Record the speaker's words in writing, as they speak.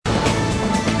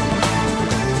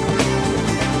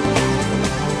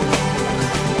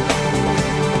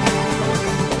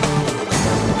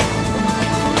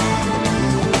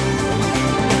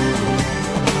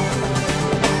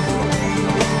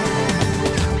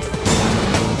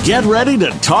Get ready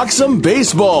to talk some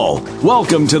baseball.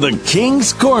 Welcome to the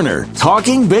King's Corner,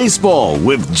 Talking Baseball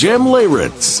with Jim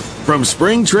Leyritz. From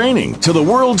spring training to the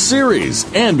World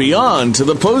Series and beyond to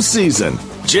the postseason,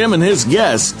 Jim and his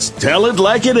guests tell it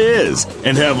like it is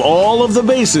and have all of the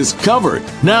bases covered.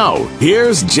 Now,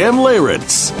 here's Jim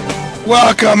Leyritz.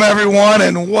 Welcome, everyone,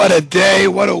 and what a day,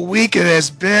 what a week it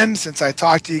has been since I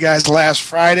talked to you guys last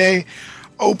Friday.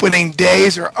 Opening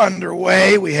days are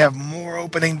underway. We have more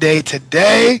opening day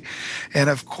today. And,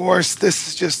 of course, this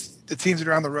is just the teams that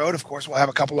are on the road. Of course, we'll have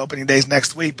a couple opening days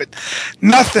next week, but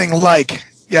nothing like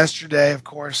yesterday, of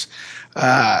course.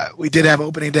 We did have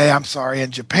opening day,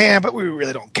 in Japan, but we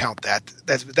really don't count that.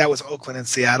 That was Oakland and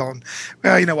Seattle. And,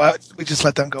 well, you know what? We just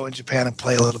let them go in Japan and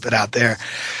play a little bit out there.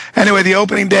 Anyway, the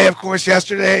opening day, of course,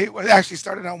 yesterday actually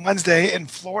started on Wednesday in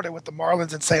Florida with the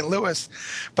Marlins in St. Louis.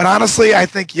 But honestly, I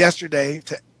think yesterday,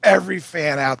 to every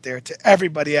fan out there, to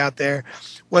everybody out there,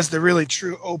 was the really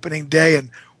true opening day.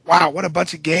 And wow, what a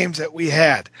bunch of games that we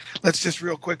had. Let's just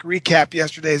real quick recap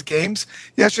yesterday's games.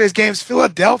 Yesterday's games,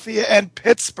 Philadelphia and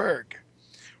Pittsburgh.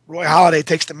 Roy Halladay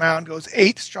takes the mound, goes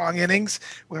 8 strong innings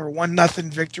with a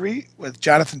 1-0 victory with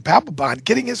Jonathan Papelbon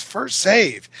getting his first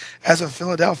save as a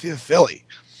Philadelphia Philly.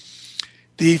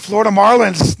 The Florida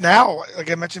Marlins now,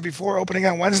 like I mentioned before, opening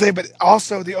on Wednesday, but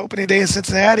also the opening day in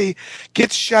Cincinnati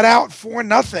gets shut out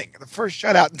 4-0. The first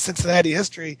shutout in Cincinnati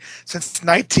history since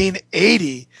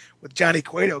 1980 with Johnny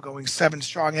Cueto going 7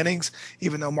 strong innings,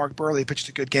 even though Mark Burley pitched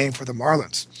a good game for the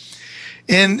Marlins.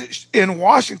 In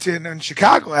Washington and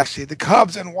Chicago, actually, the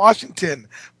Cubs in Washington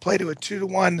played to a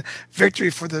 2-1 victory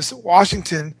for this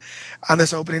Washington on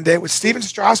this opening day, with Steven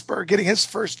Strasburg getting his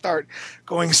first start,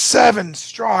 going 7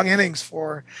 strong innings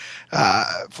for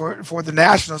the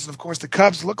Nationals. And of course, the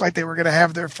Cubs looked like they were going to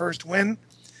have their first win,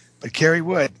 but Kerry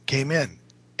Wood came in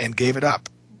and gave it up.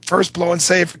 First blow and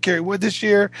save for Kerry Wood this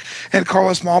year, and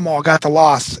Carlos Marmol got the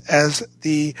loss as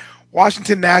the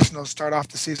Washington Nationals start off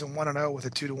the season 1-0 with a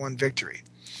 2-1 victory.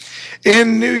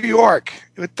 In New York,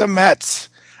 with the Mets,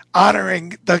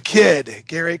 honoring the kid,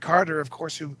 Gary Carter, of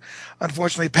course, who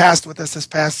unfortunately passed with us this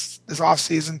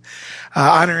offseason,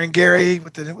 honoring Gary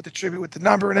with the tribute, with the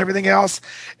number and everything else,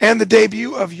 and the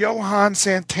debut of Johan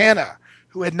Santana,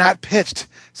 who had not pitched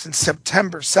since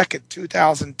September 2nd,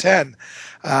 2010,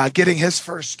 getting his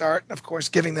first start, and of course,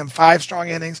 giving them 5 strong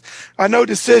innings. No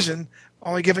decision,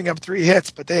 only giving up 3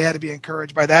 hits, but they had to be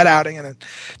encouraged by that outing. And then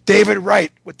David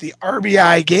Wright with the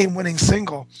RBI game-winning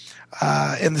single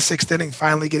in the 6th inning,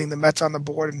 finally getting the Mets on the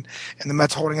board, and the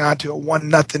Mets holding on to a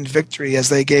 1-0 victory as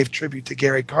they gave tribute to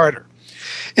Gary Carter.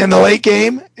 In the late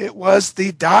game, it was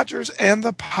the Dodgers and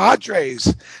the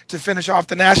Padres to finish off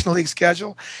the National League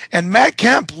schedule. And Matt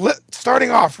Kemp starting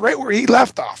off right where he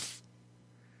left off,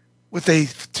 with a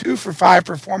 2-for-5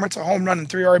 performance, a home run and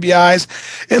 3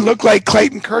 RBIs. It looked like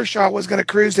Clayton Kershaw was going to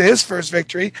cruise to his first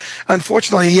victory.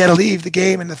 Unfortunately, he had to leave the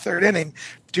game in the 3rd inning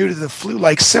due to the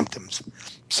flu-like symptoms.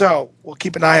 So we'll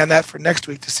keep an eye on that for next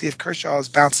week to see if Kershaw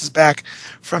bounces back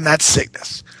from that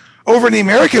sickness. Over in the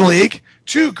American League,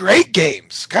 2 great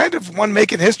games, kind of one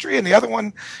making history and the other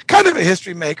one kind of a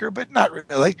history maker, but not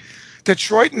really.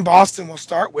 Detroit and Boston we'll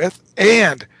start with,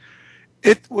 and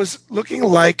it was looking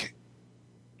like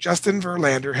Justin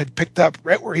Verlander had picked up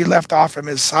right where he left off from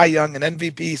his Cy Young and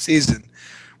MVP season,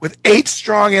 with 8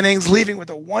 strong innings, leaving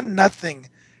with a 1-0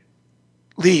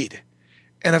 lead.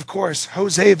 And of course,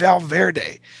 Jose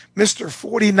Valverde, Mr.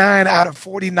 49 out of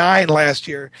 49 last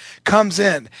year, comes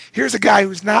in. Here's a guy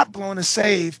who's not blown a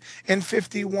save in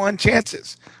 51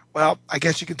 chances. Well, I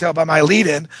guess you can tell by my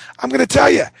lead-in. I'm going to tell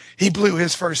you, he blew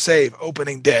his first save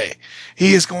opening day.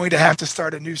 He is going to have to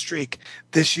start a new streak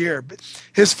this year. But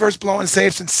his first blown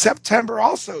save since September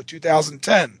also,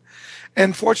 2010.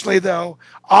 And fortunately, though,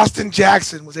 Austin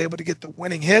Jackson was able to get the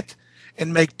winning hit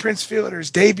and make Prince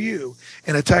Fielder's debut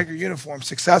in a Tiger uniform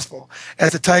successful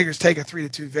as the Tigers take a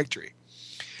 3-2 victory.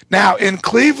 Now, in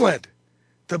Cleveland,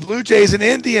 the Blue Jays and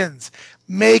Indians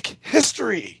make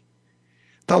history.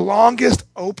 The longest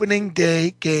opening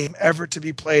day game ever to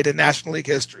be played in National League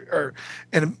history, or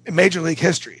in Major League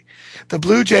history. The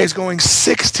Blue Jays going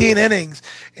 16 innings,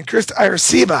 and Chris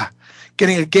Arecibo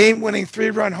getting a game-winning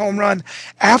 3-run home run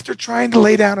after trying to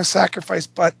lay down a sacrifice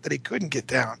bunt that he couldn't get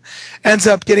down. Ends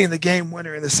up getting the game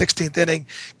winner in the 16th inning,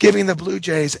 giving the Blue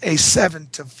Jays a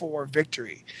 7-4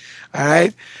 victory. All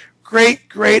right,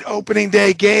 great opening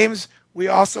day games. We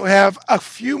also have a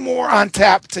few more on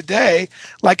tap today.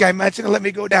 Like I mentioned, let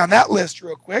me go down that list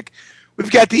real quick.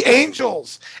 We've got the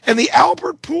Angels and the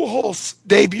Albert Pujols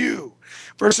debut.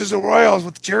 versus the Royals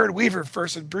with Jared Weaver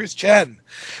versus Bruce Chen.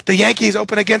 The Yankees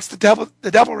open against the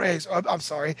Devil Rays. Oh, I'm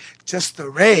sorry, just the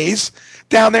Rays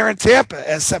down there in Tampa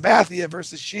as Sabathia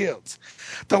versus Shields.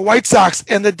 The White Sox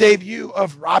in the debut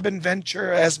of Robin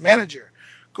Ventura as manager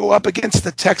go up against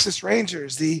the Texas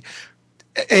Rangers, the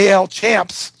AL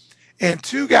champs, and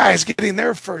two guys getting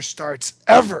their first starts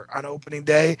ever on opening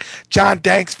day, John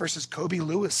Danks versus Kobe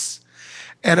Lewis.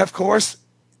 And of course,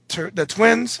 the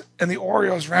Twins and the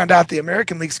Orioles round out the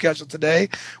American League schedule today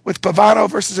with Pavano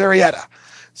versus Arrieta.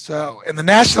 So in the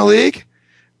National League,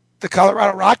 the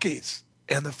Colorado Rockies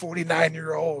and the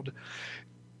 49-year-old.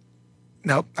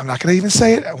 Nope, I'm not going to even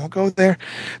say it. I won't go there.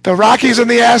 The Rockies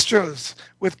and the Astros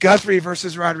with Guthrie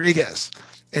versus Rodriguez.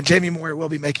 And Jamie Moyer will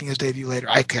be making his debut later.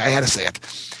 I had to say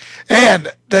it. And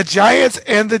the Giants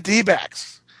and the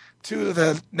D-backs, two of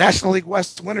the National League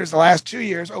West winners the last 2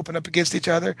 years, open up against each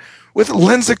other with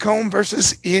Lincecum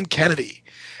versus Ian Kennedy.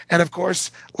 And, of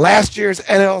course, last year's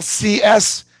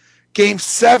NLCS Game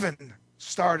 7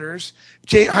 starters,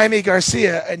 Jaime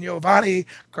Garcia and Giovanni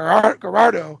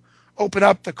Gerardo, open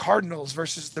up the Cardinals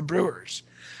versus the Brewers.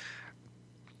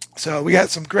 So we got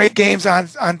some great games on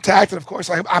tap. And, of course,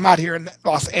 I'm out here in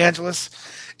Los Angeles,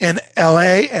 in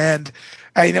L.A., and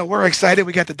we're excited.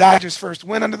 We got the Dodgers' first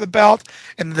win under the belt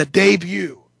and the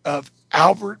debut of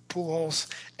Albert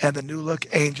Pujols and the New Look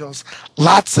Angels.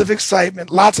 Lots of excitement,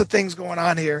 lots of things going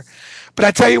on here. But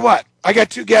I tell you what, I got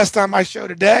two guests on my show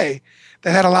today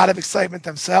that had a lot of excitement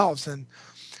themselves. And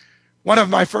one of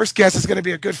my first guests is going to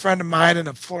be a good friend of mine and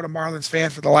a Florida Marlins fan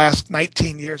for the last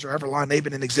 19 years or however long they've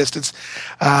been in existence,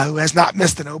 who has not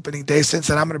missed an opening day since.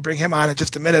 And I'm going to bring him on in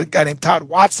just a minute, a guy named Todd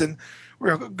Watson.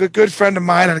 We're a good friend of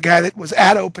mine and a guy that was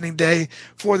at opening day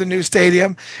for the new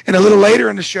stadium. And a little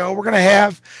later in the show, we're going to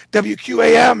have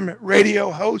WQAM radio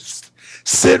host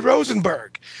Sid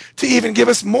Rosenberg to even give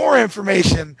us more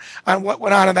information on what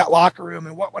went on in that locker room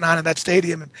and what went on in that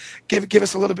stadium, and give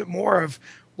us a little bit more of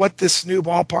what this new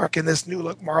ballpark and this new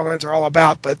look Marlins are all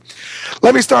about. But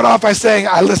let me start off by saying,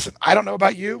 I don't know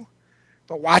about you,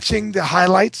 but watching the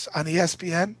highlights on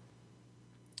ESPN,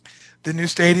 the new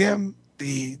stadium,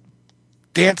 the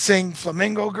dancing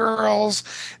flamingo girls,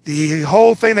 the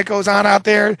whole thing that goes on out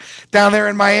there, down there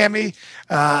in Miami,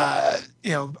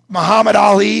 Muhammad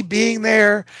Ali being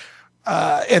there,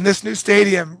 in this new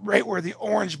stadium right where the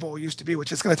Orange Bowl used to be,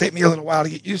 which is going to take me a little while to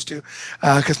get used to,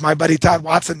 because my buddy Todd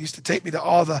Watson used to take me to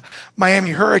all the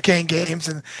Miami Hurricane games,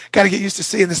 and got to get used to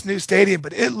seeing this new stadium.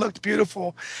 But it looked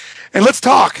beautiful. And let's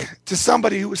talk to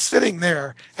somebody who was sitting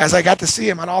there, as I got to see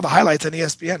him on all the highlights on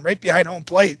ESPN, right behind home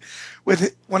plate,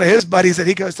 with one of his buddies that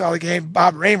he goes to all the game,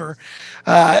 Bob Raymer.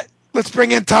 Let's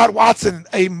bring in Todd Watson,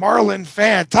 a Marlin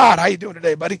fan. Todd, how you doing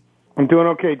today, buddy? I'm doing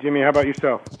okay, Jimmy. How about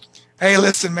yourself? Hey,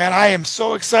 listen, man, I am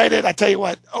so excited. I tell you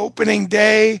what, opening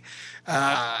day,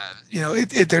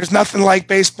 there's nothing like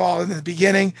baseball in the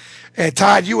beginning. And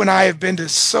Todd, you and I have been to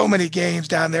so many games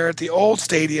down there at the old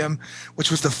stadium,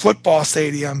 which was the football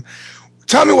stadium.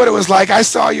 Tell me what it was like. I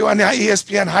saw you on the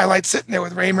ESPN highlights sitting there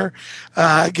with Raymer,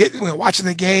 watching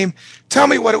the game. Tell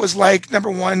me what it was like. Number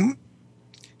one,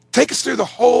 take us through the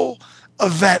whole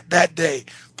event that day,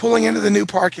 pulling into the new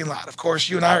parking lot. Of course,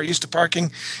 you and I are used to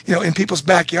parking, in people's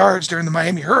backyards during the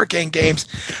Miami Hurricane games.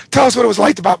 Tell us what it was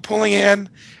like about pulling in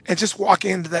and just walking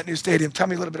into that new stadium. Tell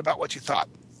me a little bit about what you thought.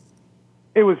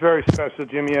 It was very special,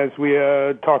 Jimmy, as we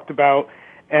talked about.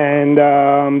 And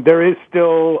there is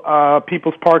still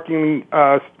people's parking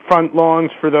front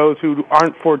lawns for those who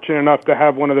aren't fortunate enough to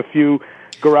have one of the few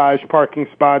garage parking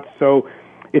spots. So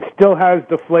it still has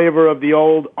the flavor of the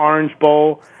old Orange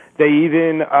Bowl. They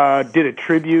even did a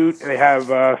tribute. They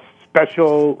have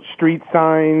special street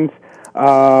signs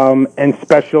and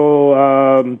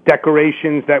special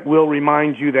decorations that will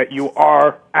remind you that you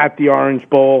are at the Orange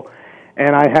Bowl.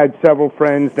 And I had several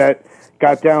friends that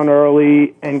got down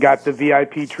early and got the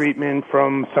VIP treatment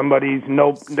from somebody's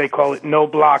they call it no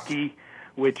blocky,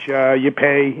 which you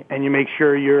pay and you make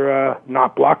sure you're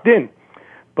not blocked in.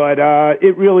 But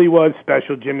it really was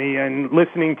special, Jimmy. And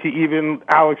listening to even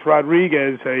Alex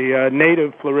Rodriguez, a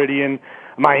native Floridian,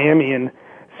 Miamian,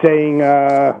 saying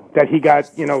that he got,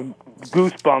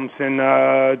 goosebumps, and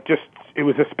it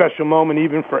was a special moment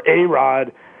even for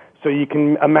A-Rod. So you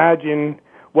can imagine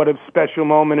what a special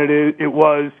moment it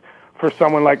was for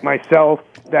someone like myself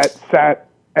that sat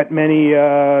at many,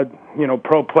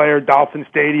 pro player, Dolphin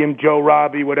Stadium, Joe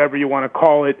Robbie, whatever you want to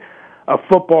call it, a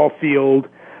football field.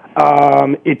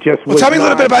 It just was. Tell me a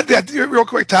little bit about that real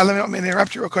quick, Todd. Let me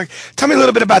interrupt you real quick. Tell me a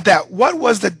little bit about that. What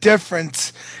was the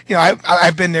difference?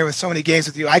 I've been there with so many games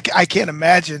with you. I can't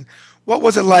imagine. What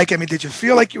was it like? I mean, did you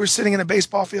feel like you were sitting in a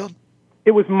baseball field?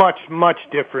 It was much, much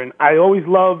different. I always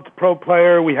loved Pro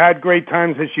Player. We had great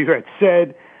times, as you had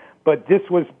said, but this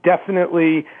was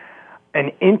definitely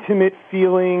an intimate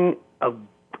feeling of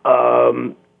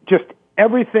just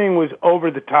everything was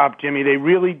over the top, Jimmy. They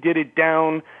really did it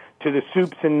down to the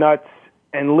soups and nuts,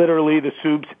 and literally the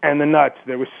soups and the nuts.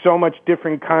 There was so much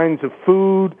different kinds of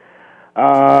food.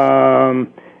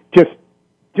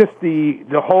 Just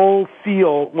the whole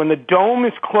feel. When the dome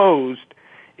is closed,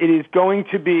 it is going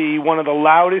to be one of the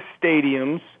loudest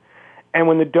stadiums, and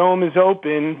when the dome is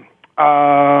open,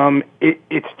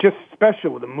 it's just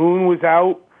special. The moon was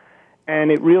out, and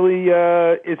it really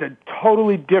is a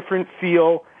totally different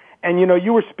feel. And, you know,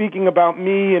 you were speaking about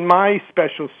me and my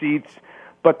special seats,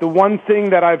 but the one thing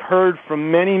that I've heard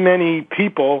from many, many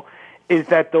people is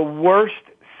that the worst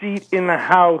seat in the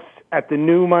house at the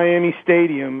new Miami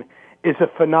Stadium is a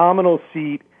phenomenal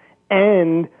seat,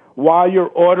 and while you're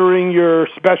ordering your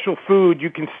special food, you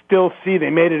can still see they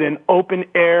made it an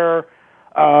open-air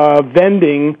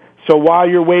vending, so while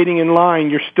you're waiting in line,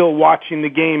 you're still watching the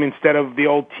game instead of the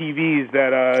old TVs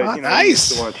that nice. You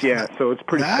used to watch. Yeah, so it's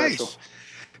pretty special.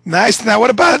 Nice. Now,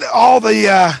 what about all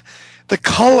the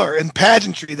color and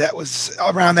pageantry that was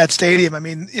around that stadium? I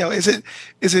mean, you know, is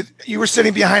it you were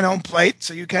sitting behind home plate,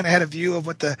 so you kind of had a view of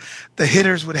what the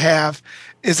hitters would have.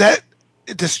 Is that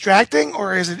distracting,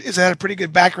 or is that a pretty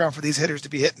good background for these hitters to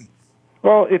be hitting?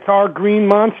 Well, it's our green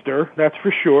monster, that's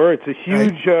for sure. It's a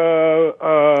huge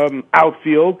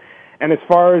outfield, and as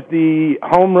far as the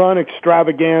home run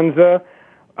extravaganza,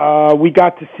 we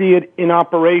got to see it in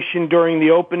operation during the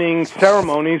opening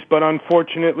ceremonies, but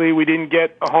unfortunately we didn't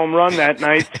get a home run that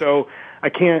night, so I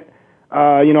can't,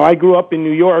 I grew up in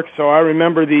New York, so I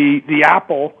remember the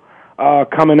apple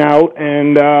coming out,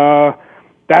 and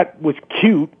that was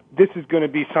cute. This is going to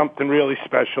be something really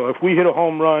special. If we hit a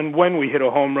home run, when we hit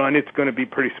a home run, it's going to be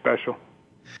pretty special.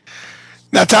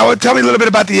 Now, tell me a little bit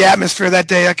about the atmosphere that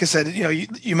day. Like I said, you know,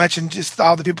 you mentioned just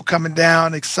all the people coming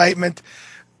down, excitement.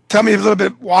 Tell me a little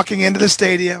bit, walking into the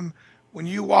stadium, when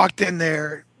you walked in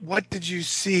there, what did you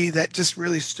see that just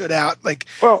really stood out? Like,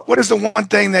 what is the one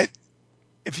thing that,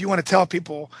 if you want to tell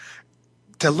people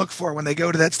to look for when they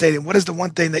go to that stadium, what is the one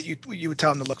thing that you would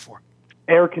tell them to look for?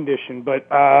 Air conditioned, but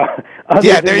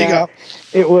there you go.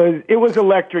 It was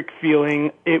electric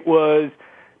feeling. It was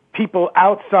people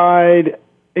outside.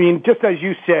 I mean, just as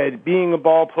you said, being a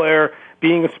ball player,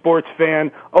 being a sports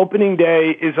fan, opening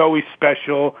day is always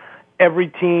special. Every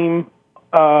team,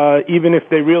 even if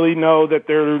they really know that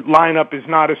their lineup is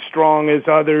not as strong as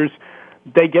others,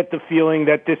 they get the feeling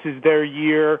that this is their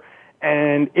year,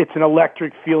 and it's an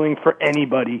electric feeling for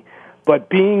anybody. But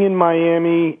being in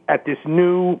Miami at this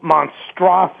new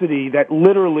monstrosity that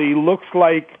literally looks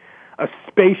like a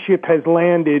spaceship has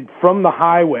landed from the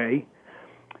highway,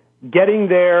 getting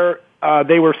there,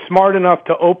 they were smart enough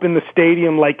to open the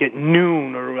stadium like at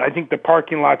noon, or I think the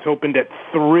parking lots opened at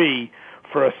 3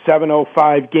 for a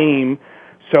 7:05 game.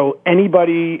 So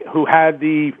anybody who had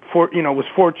was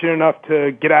fortunate enough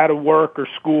to get out of work or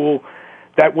school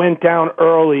that went down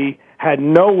early had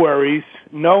no worries,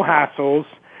 no hassles.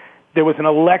 There was an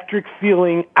electric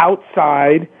feeling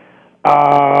outside.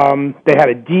 They had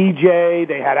a DJ.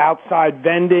 They had outside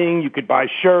vending. You could buy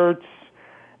shirts.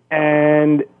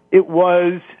 And it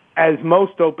was, as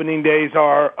most opening days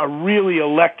are, a really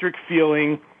electric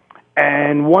feeling.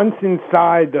 And once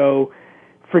inside, though,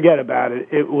 forget about it.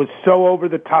 It was so over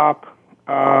the top.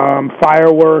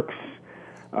 Fireworks.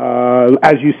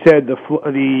 As you said, the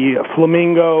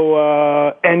flamingo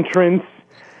entrance.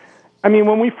 I mean,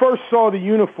 when we first saw the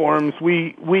uniforms,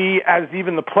 we, as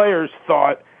even the players,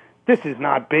 thought, this is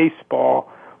not baseball.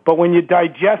 But when you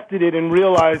digested it and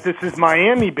realized this is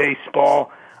Miami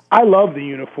baseball, I love the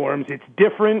uniforms. It's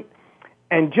different.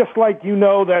 And just like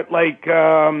that,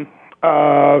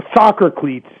 soccer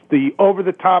cleats, the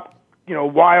over-the-top,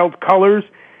 wild colors,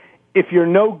 if you're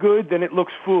no good, then it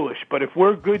looks foolish. But if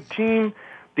we're a good team,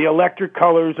 the electric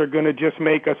colors are going to just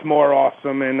make us more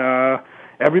awesome. And,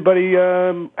 everybody,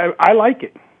 I like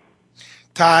it.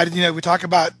 Todd, we talk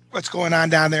about what's going on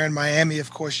down there in Miami.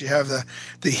 Of course, you have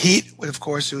the Heat, of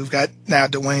course, who've got now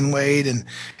Dwayne Wade and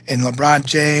LeBron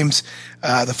James.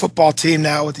 The football team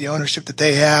now with the ownership that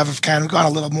they have kind of gone a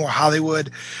little more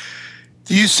Hollywood.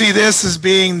 Do you see this as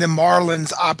being the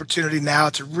Marlins' opportunity now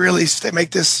to really make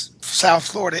this South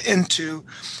Florida into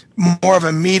more of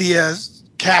a media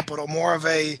capital, more of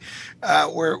a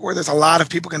where there's a lot of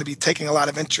people going to be taking a lot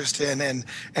of interest in and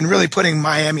really putting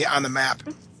Miami on the map?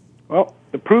 Well,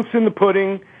 the proof's in the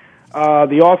pudding.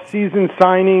 The off-season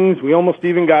signings, we almost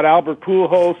even got Albert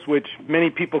Pujols, which many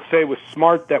people say was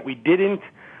smart that we didn't,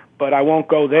 but I won't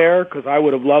go there because I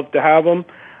would have loved to have him.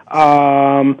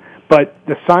 But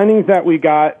the signings that we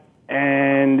got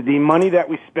and the money that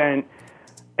we spent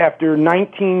after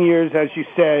 19 years, as you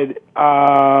said,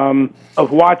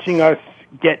 of watching us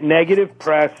get negative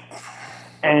press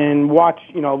and watch,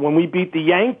 when we beat the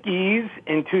Yankees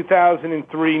in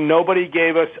 2003, nobody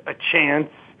gave us a chance.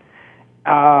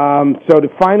 So to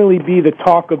finally be the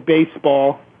talk of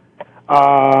baseball,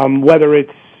 whether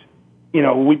it's,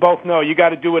 we both know you got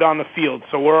to do it on the field.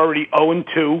 So we're already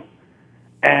 0-2,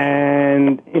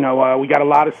 and we got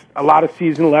a lot of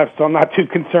season left. So I'm not too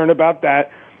concerned about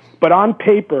that. But on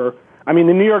paper, the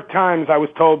New York Times, I was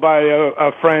told by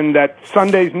a friend that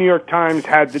Sunday's New York Times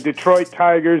had the Detroit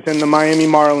Tigers and the Miami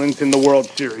Marlins in the World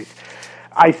Series.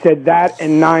 I said that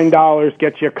and $9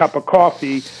 gets you a cup of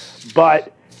coffee,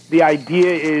 but the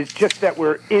idea is just that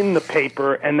we're in the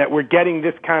paper and that we're getting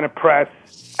this kind of press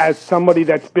as somebody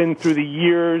that's been through the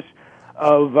years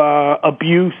of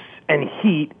abuse and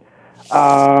heat.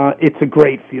 It's a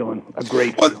great feeling,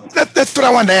 feeling. That's what I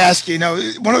wanted to ask you.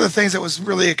 One of the things that was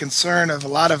really a concern of a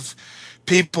lot of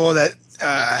people that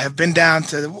have been down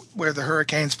to where the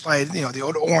Hurricanes played, the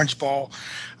old Orange Bowl.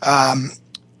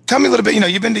 Tell me a little bit,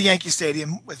 you've been to Yankee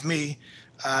Stadium with me,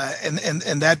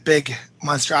 and that big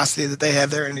monstrosity that they have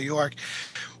there in New York.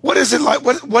 What is it like?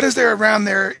 What is there around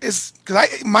there?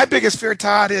 My biggest fear,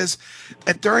 Todd, is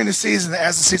that during the season,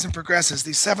 as the season progresses,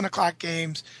 these 7:00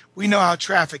 games, we know how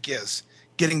traffic is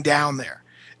getting down there.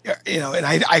 And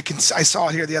I saw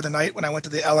it here the other night when I went to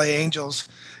the LA Angels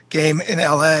game in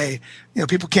LA.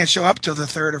 People can't show up till the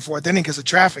third or fourth inning because of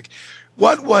traffic.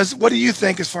 What do you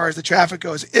think as far as the traffic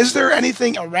goes? Is there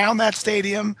anything around that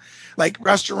stadium, like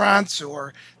restaurants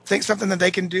or something that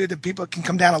they can do that people can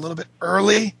come down a little bit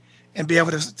early and be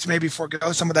able to maybe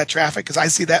forego some of that traffic? Because I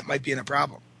see that might be a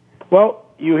problem. Well,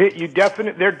 you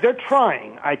definitely, they're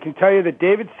trying. I can tell you that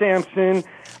David Sampson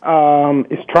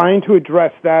is trying to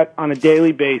address that on a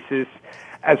daily basis.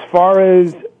 As far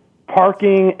as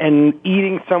parking and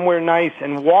eating somewhere nice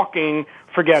and walking,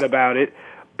 forget about it.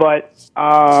 But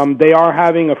they are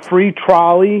having a free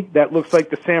trolley that looks like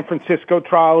the San Francisco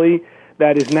trolley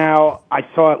that is now, I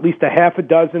saw at least a half a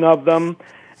dozen of them.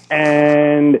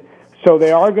 And so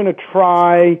they are going to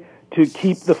try to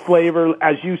keep the flavor,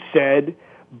 as you said.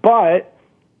 But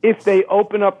if they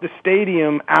open up the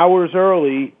stadium hours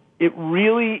early, it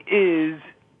really is,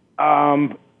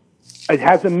 it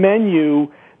has a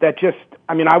menu that just,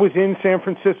 I was in San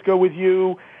Francisco with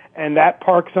you, and that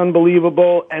park's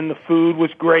unbelievable, and the food was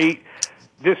great.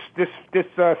 This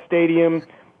stadium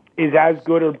is as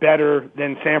good or better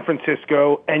than San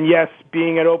Francisco. And yes,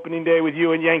 being at opening day with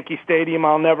you in Yankee Stadium,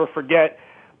 I'll never forget.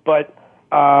 But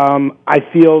I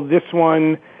feel this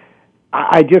one,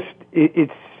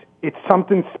 it's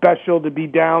something special to be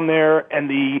down there, and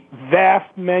the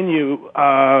vast menu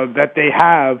that they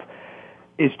have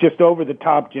is just over the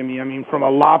top, Jimmy. From a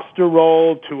lobster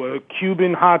roll to a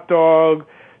Cuban hot dog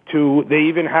to they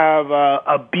even have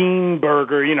a bean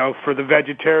burger, for the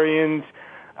vegetarians.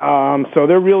 So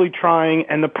they're really trying,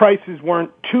 and the prices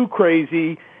weren't too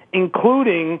crazy,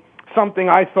 including something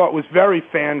I thought was very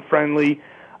fan-friendly.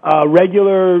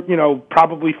 Regular,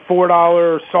 probably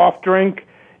 $4 soft drink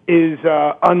is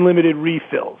unlimited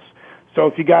refills. So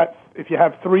if you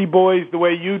have three boys the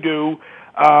way you do,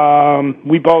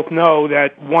 we both know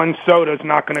that one soda is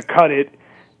not going to cut it.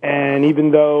 And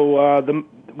even though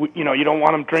you don't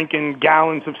want them drinking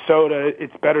gallons of soda,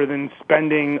 it's better than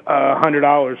spending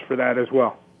 $100 for that as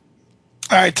well.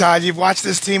 All right, Todd, you've watched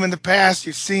this team in the past.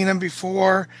 You've seen them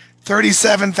before.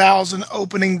 37,000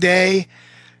 opening day.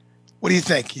 What do you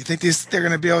think? You think they're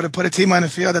going to be able to put a team on the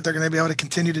field that they're going to be able to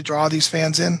continue to draw these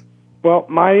fans in? Well,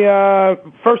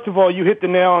 first of all, you hit the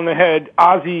nail on the head.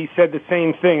 Ozzie said the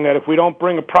same thing, that if we don't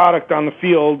bring a product on the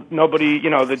field, nobody,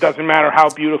 it doesn't matter how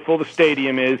beautiful the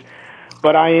stadium is.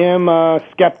 But I am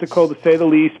skeptical, to say the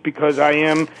least, because I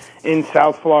am in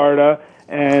South Florida,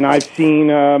 and I've seen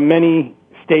many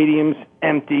stadiums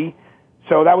empty.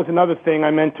 So that was another thing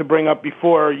I meant to bring up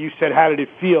before. You said, how did it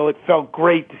feel? It felt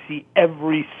great to see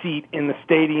every seat in the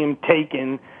stadium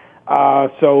taken.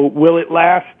 So will it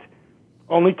last?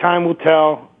 Only time will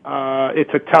tell.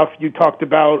 It's a tough, you talked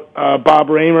about Bob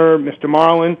Raymer, Mr.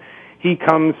 Marlin. He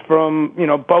comes from,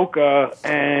 Boca,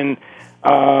 and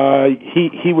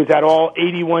he was at all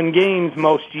 81 games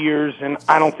most years, and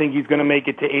I don't think he's going to make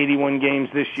it to 81 games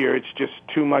this year. It's just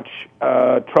too much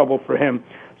trouble for him.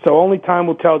 So only time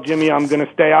will tell, Jimmy. I'm going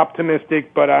to stay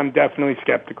optimistic, but I'm definitely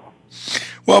skeptical.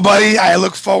 Well, buddy, I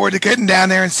look forward to getting down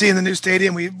there and seeing the new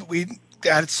stadium. We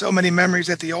had so many memories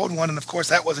at the old one, and of course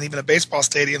that wasn't even a baseball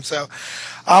stadium. So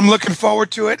I'm looking forward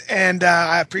to it, and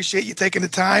I appreciate you taking the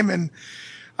time, and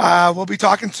we'll be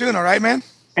talking soon. All right, man?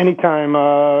 Anytime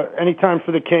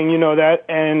for the King, you know that.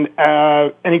 And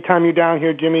anytime you're down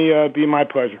here, Jimmy, be my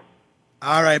pleasure.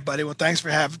 All right, buddy. Well, thanks for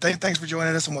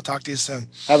joining us, and we'll talk to you soon.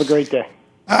 Have a great day.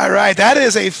 All right, that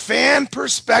is a fan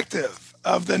perspective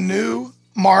of the new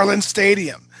Marlins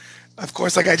Stadium. Of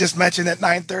course, like I just mentioned, at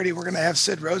 9:30, we're going to have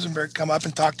Sid Rosenberg come up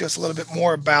and talk to us a little bit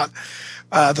more about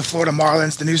the Florida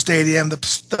Marlins, the new stadium,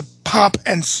 the pomp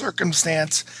and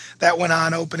circumstance that went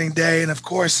on opening day, and of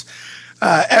course,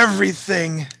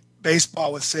 everything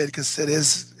baseball with Sid, because Sid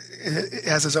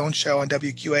has his own show on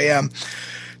WQAM.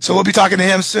 So we'll be talking to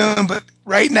him soon, but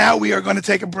right now we are going to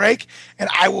take a break, and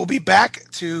I will be back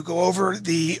to go over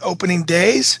the opening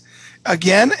days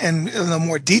again and in a little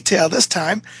more detail this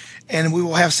time, and we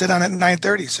will have Sid on at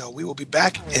 9:30. So we will be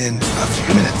back in a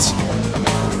few minutes.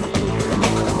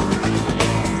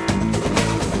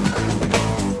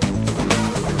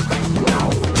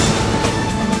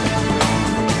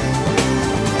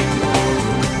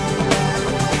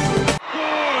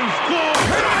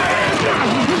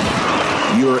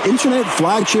 Your internet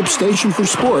flagship station for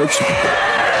sports.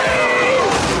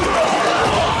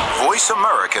 Voice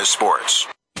America Sports.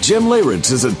 Jim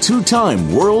Leyritz is a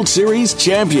two-time World Series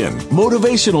champion,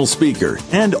 motivational speaker,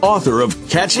 and author of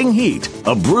Catching Heat,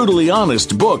 a brutally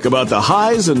honest book about the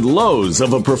highs and lows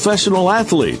of a professional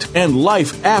athlete and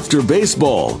life after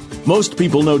baseball. Most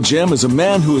people know Jim as a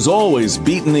man who has always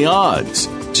beaten the odds.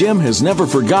 Jim has never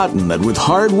forgotten that with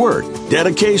hard work,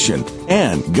 dedication,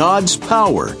 and God's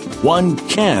power, one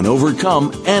can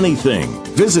overcome anything.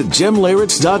 Visit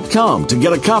JimLeyritz.com to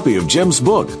get a copy of Jim's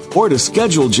book or to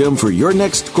schedule Jim for your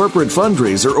next corporate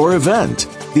fundraiser or event.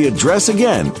 The address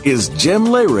again is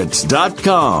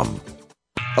JimLeyritz.com.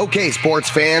 Okay, sports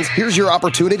fans, here's your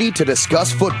opportunity to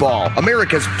discuss football,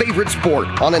 America's favorite sport.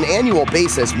 On an annual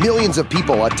basis, millions of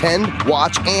people attend,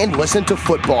 watch, and listen to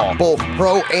football, both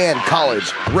pro and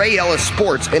college. Ray Ellis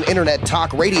Sports, an internet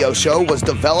talk radio show, was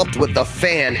developed with the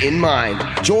fan in mind.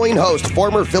 Join host,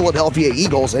 former Philadelphia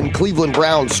Eagles and Cleveland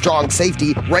Browns strong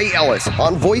safety Ray Ellis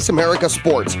on Voice America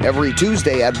Sports every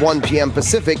Tuesday at 1 p.m.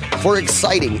 Pacific for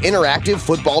exciting, interactive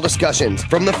football discussions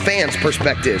from the fans'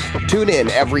 perspective. Tune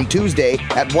in every Tuesday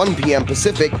at 1 p.m.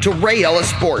 Pacific to Ray Ellis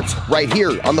Sports right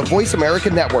here on the Voice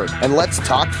America Network, and let's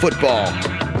talk football.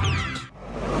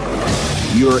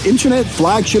 Your internet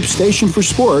flagship station for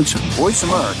sports. Voice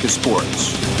America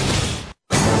Sports.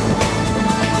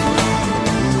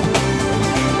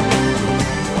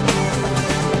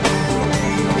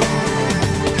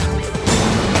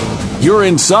 You're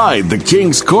inside the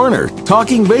King's Corner,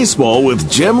 talking baseball with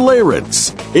Jim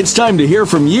Leyritz. It's time to hear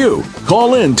from you.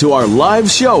 Call in to our live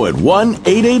show at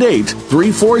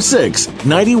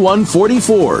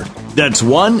 1-888-346-9144. That's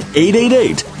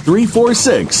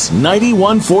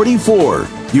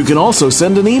 1-888-346-9144. You can also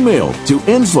send an email to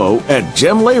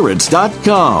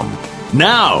info@JimLeyritz.com.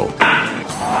 Now,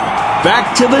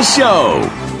 back to the show.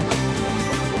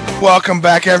 Welcome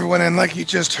back, everyone. And like you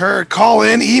just heard, call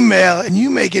in, email, and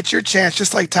you may get your chance,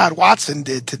 just like Todd Watson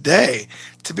did today,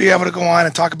 to be able to go on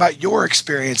and talk about your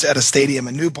experience at a stadium,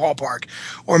 a new ballpark,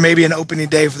 or maybe an opening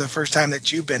day for the first time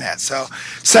that you've been at. So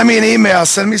send me an email.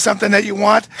 Send me something that you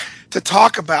want to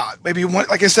talk about. Maybe one,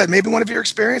 like I said, maybe one of your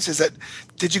experiences.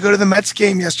 Did you go to the Mets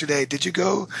game yesterday? Did you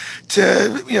go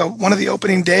to one of the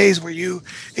opening days where you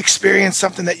experienced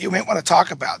something that you might want to talk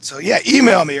about? So yeah,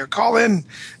 email me or call in.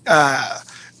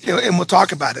 And we'll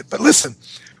talk about it. But listen,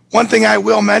 one thing I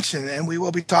will mention, and we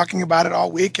will be talking about it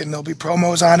all week, and there'll be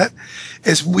promos on it,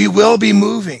 is we will be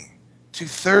moving to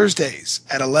Thursdays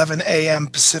at 11 a.m.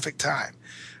 Pacific time,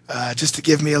 just to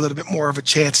give me a little bit more of a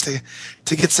chance to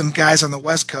get some guys on the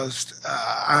West Coast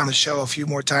on the show a few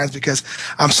more times, because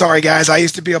I'm sorry, guys, I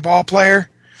used to be a ball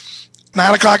player.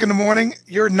 9 o'clock in the morning,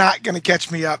 you're not going to catch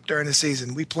me up during the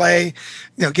season. We play,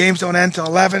 games don't end till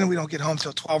 11. We don't get home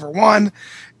till 12 or 1.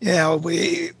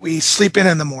 We sleep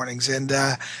in the mornings, and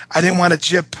I didn't want to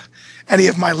jip any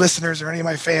of my listeners or any of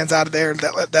my fans out of there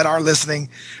that are listening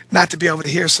not to be able to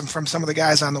hear from some of the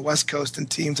guys on the West Coast and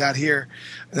teams out here.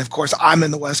 And of course, I'm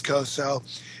in the West Coast, so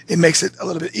it makes it a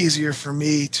little bit easier for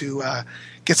me to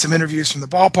get some interviews from the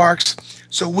ballparks.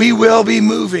 So we will be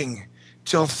moving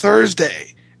till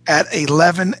Thursday at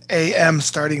 11 a.m.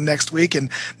 starting next week.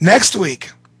 And next week,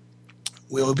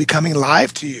 we'll be coming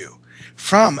live to you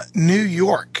from New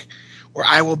York, where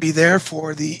I will be there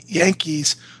for the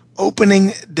Yankees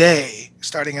opening day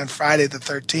starting on Friday the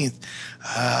 13th.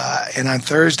 And on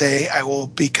Thursday, I will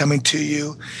be coming to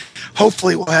you.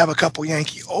 Hopefully, we'll have a couple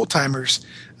Yankee old-timers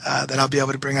that I'll be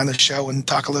able to bring on the show and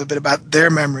talk a little bit about their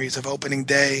memories of opening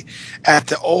day at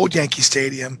the old Yankee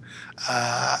Stadium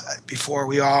before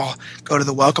we all go to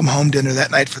the welcome home dinner that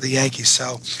night for the Yankees.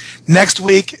 So next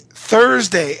week,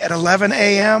 Thursday at 11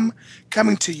 a.m.,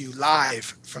 coming to you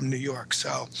live from New York.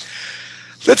 So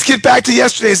let's get back to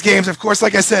yesterday's games. Of course,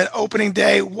 like I said, opening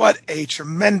day, what a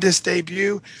tremendous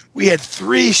debut. We had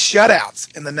 3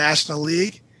 shutouts in the National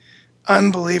League.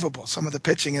 Unbelievable, some of the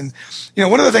pitching. And,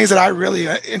 one of the things that I really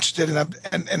interested in,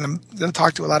 and I'm going to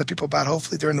talk to a lot of people about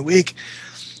hopefully during the week,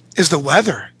 is the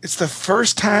weather. It's the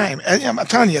first time, and I'm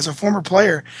telling you, as a former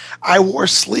player, I wore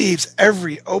sleeves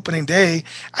every opening day.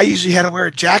 I usually had to wear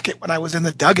a jacket when I was in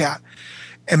the dugout.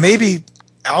 And maybe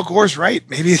Al Gore's right.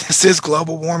 Maybe this is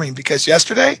global warming, because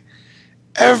yesterday,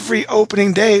 every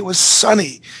opening day was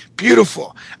sunny,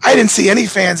 beautiful. I didn't see any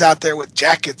fans out there with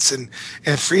jackets and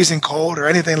freezing cold or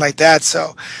anything like that.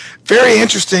 So very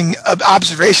interesting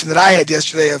observation that I had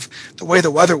yesterday of the way the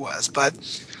weather was. But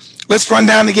let's run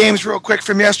down the games real quick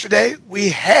from yesterday.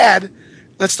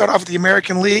 Let's start off with the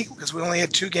American League, because we only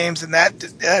had 2 games in that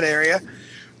area.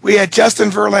 We had Justin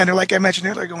Verlander, like I mentioned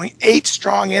earlier, going 8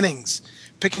 strong innings,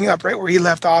 picking up right where he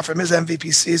left off from his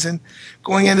MVP season,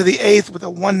 going into the 8th with a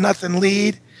 1-0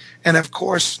 lead. And, of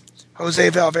course, Jose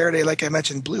Valverde, like I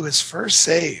mentioned, blew his first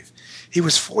save. He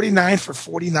was 49 for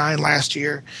 49 last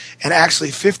year, and actually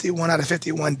 51 out of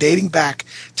 51 dating back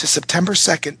to September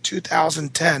 2nd,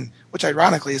 2010, which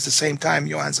ironically is the same time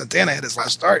Johan Santana had his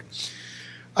last start.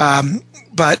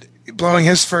 But blowing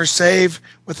his first save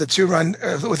with a 2-run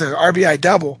with an RBI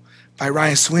double by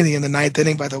Ryan Sweeney in the 9th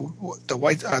inning by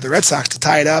the Red Sox to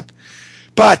tie it up.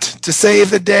 But to save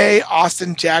the day,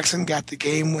 Austin Jackson got the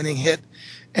game-winning hit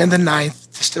in the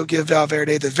 9th to still give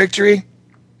Valverde the victory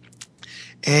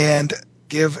and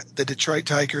give the Detroit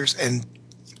Tigers and,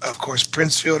 of course,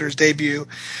 Prince Fielder's debut,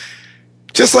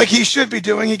 just like he should be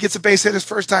doing. He gets a base hit his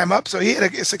first time up, so he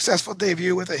had a successful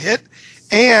debut with a hit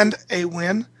and a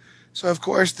win. So, of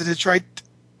course, the Detroit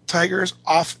Tigers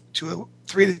off to a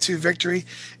 3-2 victory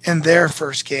in their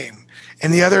first game.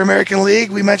 In the other American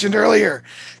League, we mentioned earlier,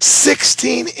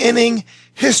 16-inning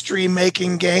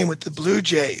history-making game with the Blue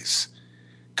Jays,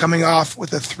 coming off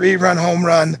with a 3-run home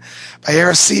run by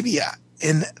Arcibia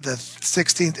in the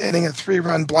 16th inning, a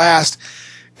 3-run blast.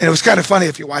 And it was kind of funny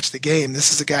if you watch the game.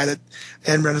 This is a guy that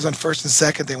end runners on first and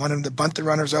second. They wanted him to bunt the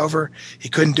runners over. He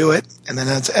couldn't do it, and then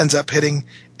ends up hitting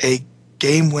a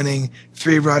game-winning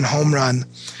 3-run home run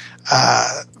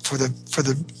for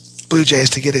the Blue Jays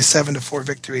to get a 7-4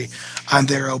 victory on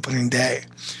their opening day.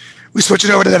 We switch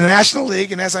it over to the National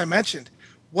League, and as I mentioned,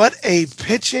 what a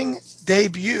pitching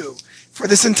debut for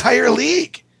this entire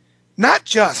league. Not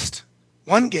just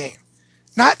one game,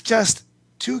 not just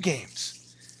 2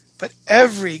 games, but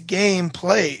every game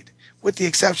played, with the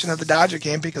exception of the Dodger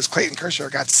game because Clayton Kershaw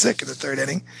got sick in the 3rd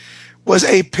inning, was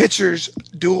a pitcher's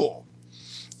duel.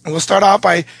 And we'll start out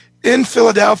by in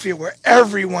Philadelphia, where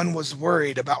everyone was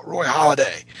worried about Roy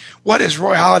Halladay. What is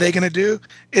Roy Halladay going to do?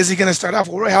 Is he going to start off?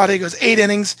 Well, Roy Halladay goes 8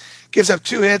 innings, gives up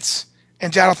 2 hits,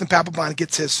 and Jonathan Papelbon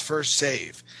gets his first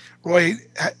save. Roy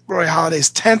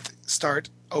Halladay's 10th start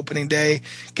opening day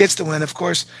gets the win. Of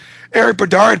course, Eric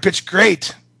Bedard pitched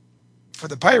great for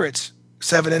the Pirates,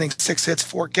 7 innings, 6 hits,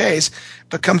 4 Ks,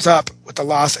 but comes up with the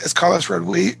loss as Carlos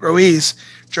Ruiz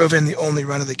drove in the only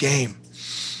run of the game.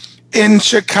 In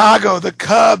Chicago, the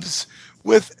Cubs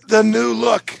with the new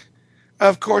look,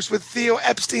 of course, with Theo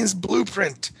Epstein's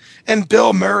blueprint, and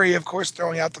Bill Murray, of course,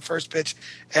 throwing out the first pitch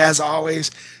as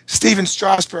always. Steven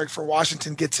Strasburg for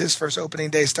Washington gets his first opening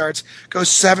day starts, goes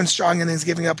 7 strong innings,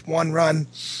 giving up 1 run,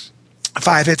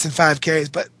 5 hits and 5 Ks,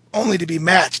 but only to be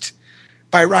matched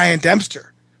by Ryan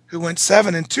Dempster, who went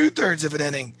 7 2/3 of an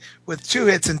inning with 2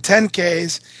 hits and 10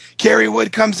 Ks. Kerry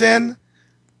Wood comes in,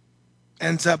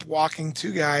 ends up walking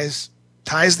 2 guys,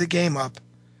 ties the game up.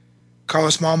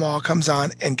 Carlos Marmol comes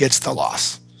on and gets the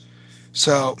loss.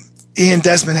 So Ian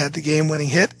Desmond had the game-winning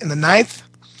hit in the 9th.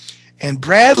 And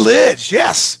Brad Lidge,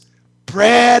 yes,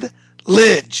 Brad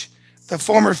Lidge, the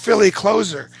former Philly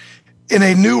closer, in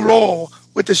a new role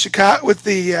with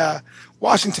the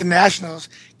Washington Nationals,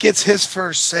 gets his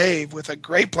first save with a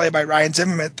great play by Ryan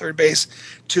Zimmerman at third base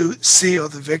to seal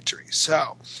the victory.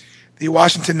 So the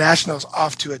Washington Nationals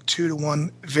off to a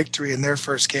 2-1 victory in their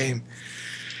first game.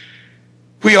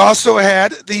 We also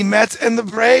had the Mets and the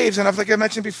Braves, and like I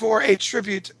mentioned before, a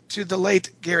tribute to the late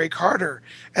Gary Carter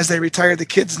as they retired the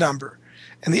kids number,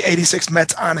 and the 86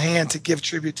 Mets on hand to give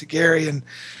tribute to Gary. And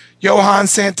Johan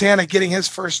Santana getting his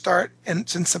first start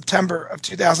since September of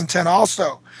 2010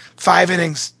 also. 5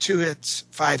 innings, 2 hits,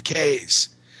 5 Ks.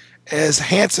 As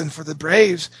Hanson for the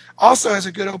Braves also has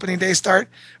a good opening day start,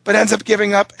 but ends up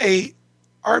giving up a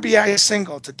RBI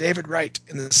single to David Wright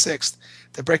in the 6th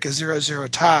to break a 0-0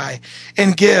 tie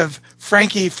and give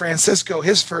Frankie Francisco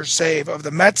his first save of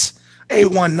the Mets, a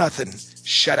 1-0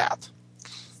 shutout.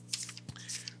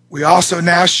 We also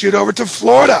now shoot over to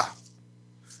Florida,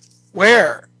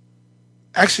 where,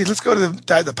 actually, let's go to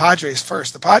the Padres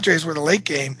first. The Padres were the late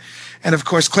game, and of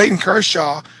course, Clayton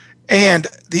Kershaw and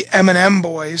the M&M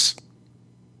boys,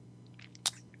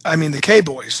 the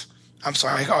K-Boys. I'm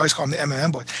sorry, I always call them the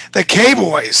M&M boys. The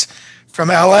K-Boys from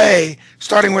L.A.,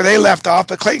 starting where they left off,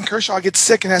 but Clayton Kershaw gets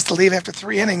sick and has to leave after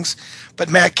 3 innings. But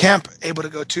Matt Kemp able to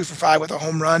go 2 for 5 with a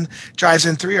home run, drives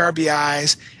in 3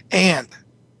 RBIs, and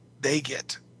they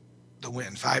get the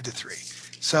win,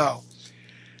 5-3. So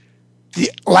the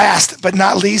last but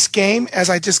not least game, as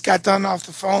I just got done off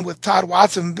the phone with Todd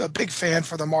Watson, a big fan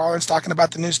for the Marlins, talking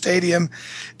about the new stadium.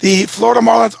 The Florida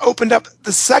Marlins opened up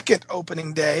the second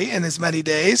opening day in as many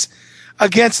days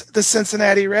against the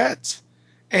Cincinnati Reds.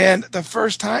 And the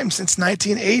first time since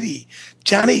 1980,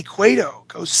 Johnny Cueto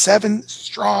goes 7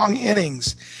 strong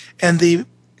innings, and the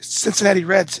Cincinnati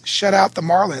Reds shut out the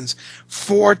Marlins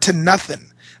 4-0.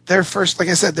 Their first, like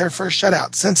I said, their first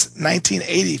shutout since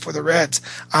 1980 for the Reds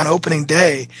on opening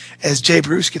day, as Jay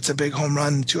Bruce gets a big home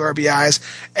run and 2 RBIs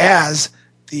as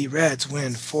the Reds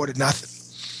win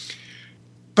 4-0.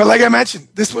 But like I mentioned,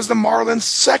 this was the Marlins'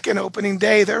 second opening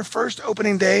day. Their first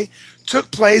opening day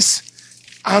took place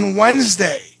on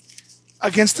Wednesday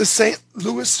against the St.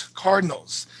 Louis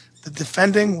Cardinals, the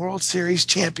defending World Series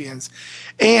champions.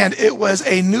 And it was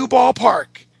a new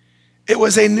ballpark. It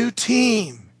was a new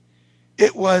team.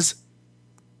 It was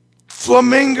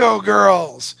Flamingo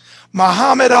Girls,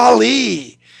 Muhammad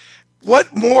Ali.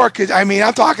 What more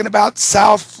I'm talking about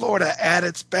South Florida at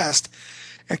its best.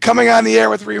 And coming on the air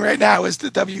with me right now is the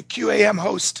WQAM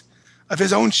host of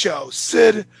his own show,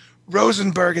 Sid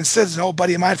Rosenberg. And Sid's an old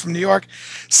buddy of mine from New York.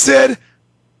 Sid,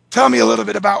 tell me a little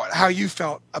bit about how you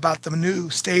felt about the new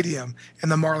stadium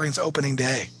and the Marlins opening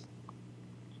day.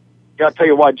 Yeah, I'll tell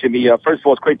you what, Jimmy. First of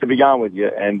all, it's great to be on with you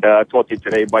and talk to you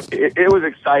today. But it was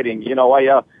exciting.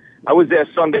 I was there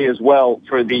Sunday as well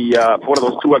for for one of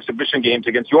those 2 exhibition games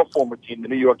against your former team, the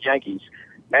New York Yankees.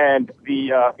 And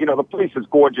the place is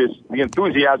gorgeous. The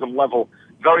enthusiasm level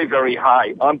very, very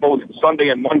high on both Sunday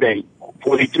and Monday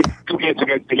for the two games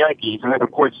against the Yankees. And then,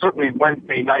 of course, certainly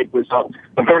Wednesday night was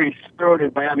a very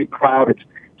spirited Miami crowd. It's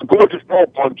a gorgeous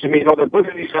ballpark, Jimmy. The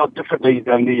Liberties out differently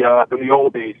than the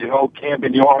old days.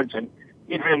 Camden Yards and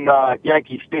even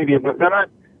Yankee Stadium.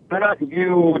 They're not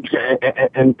huge,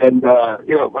 and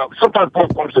sometimes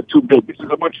ballparks are too big. This is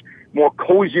a much more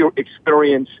cozier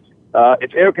experience.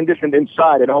 It's air conditioned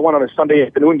inside, and I went on a Sunday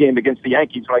afternoon game against the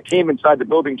Yankees. When I came inside the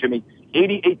building, Jimmy,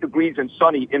 88 degrees and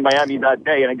sunny in Miami that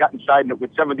day, and I got inside and it was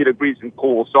 70 degrees and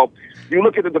cool. So you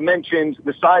look at the dimensions,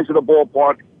 the size of the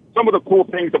ballpark, some of the cool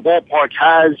things the ballpark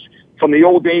has from the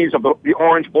old days of the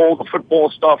Orange Bowl, the football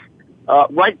stuff,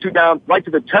 right to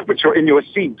the temperature in your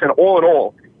seats, and all in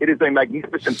all, it is a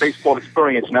magnificent baseball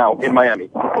experience now in Miami.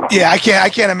 Yeah, I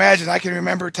can't imagine. I can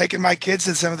remember taking my kids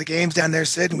to some of the games down there,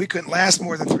 Sid, and we couldn't last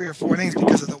more than 3 or 4 innings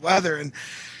because of the weather. And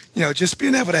just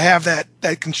being able to have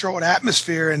that controlled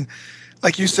atmosphere, and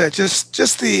like you said,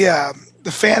 just the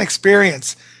fan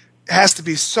experience has to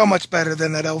be so much better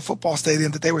than that old football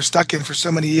stadium that they were stuck in for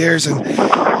so many years. And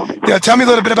tell me a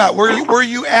little bit about were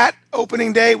you at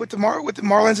opening day with the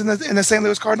Marlins and the St.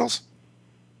 Louis Cardinals?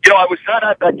 I was not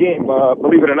at that game,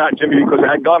 believe it or not, Jimmy, because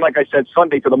I had gone, like I said,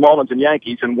 Sunday to the Marlins and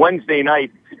Yankees, and Wednesday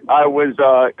night I was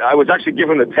actually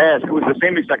given the task. It was the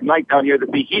same exact night down here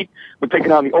that the Heat were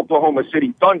taking on the Oklahoma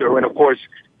City Thunder, and of course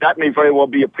that may very well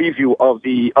be a preview of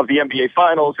the NBA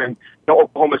Finals. And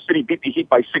Oklahoma City beat the Heat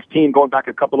by 16 going back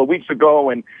a couple of weeks ago,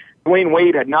 and Dwayne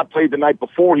Wade had not played the night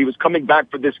before. He was coming back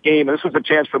for this game, and this was a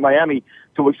chance for Miami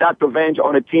to exact revenge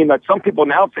on a team that some people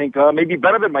now think may be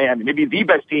better than Miami, maybe the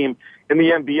best team in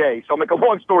the NBA. So, make a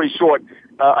long story short,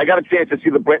 I got a chance to see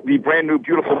the brand new,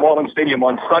 beautiful Marlins Stadium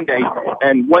on Sunday,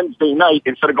 and Wednesday night,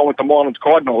 instead of going to Marlins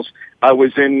Cardinals, I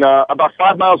was in about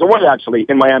 5 miles away, actually,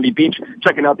 in Miami Beach,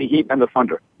 checking out the Heat and the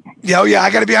Thunder. Yeah,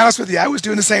 I got to be honest with you. I was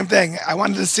doing the same thing. I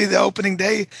wanted to see the opening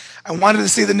day. I wanted to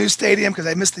see the new stadium because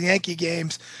I missed the Yankee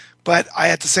games. But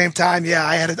at the same time,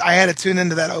 I had to tune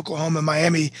into that Oklahoma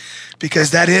Miami because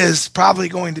that is probably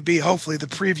going to be hopefully the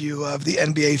preview of the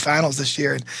NBA Finals this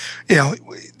year. And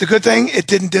the good thing, it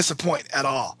didn't disappoint at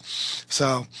all.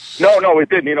 So no, it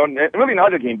didn't. Really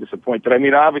neither game disappointed. I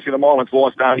mean, obviously the Marlins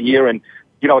lost down here, and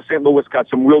St. Louis got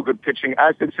some real good pitching,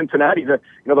 as did Cincinnati. The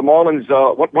Marlins.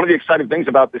 One of the exciting things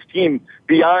about this team,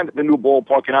 beyond the new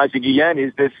ballpark in Isaac Guillen,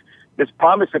 is this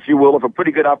promise, if you will, of a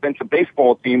pretty good offensive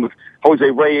baseball team with Jose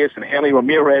Reyes and Hanley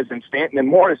Ramirez and Stanton and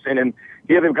Morrison. And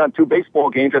here they've got 2 baseball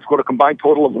games that scored a combined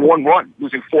total of 1 run,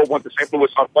 losing 4-1 to St.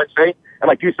 Louis on Wednesday. And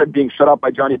like you said, being shut out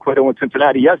by Johnny Cueto in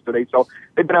Cincinnati yesterday. So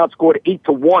they've been outscored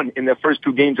 8-1 in their first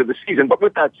 2 games of the season. But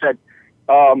with that said,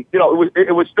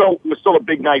 it was still a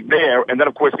big night there. And then,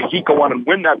 of course, the Heat go on and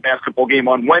win that basketball game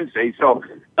on Wednesday. So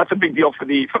that's a big deal for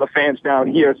the fans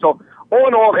down here. So all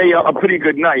in all, a pretty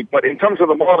good night. But in terms of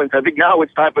the Marlins, I think now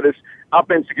it's time for this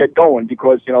offense to get going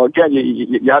because, again,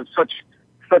 you have such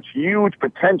huge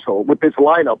potential with this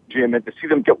lineup, Jim, and to see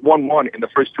them get 1-1 in the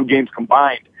first two games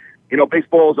combined.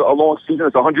 Baseball is a long season.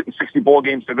 It's 160 ball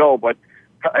games to go, but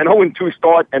an 0-2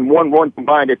 start and 1 run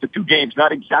combined after two games,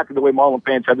 not exactly the way Marlin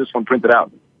fans had this one printed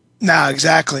out. No,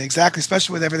 exactly,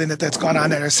 especially with everything that's gone on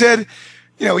there. Sid,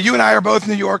 you and I are both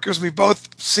New Yorkers. We've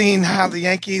both seen how the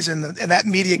Yankees and that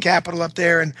media capital up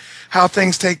there and how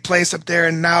things take place up there.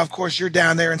 And now, of course, you're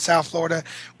down there in South Florida.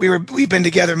 We've been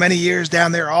together many years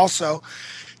down there also.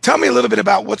 Tell me a little bit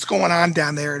about what's going on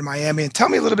down there in Miami, and tell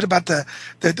me a little bit about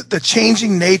the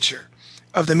changing nature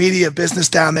of the media business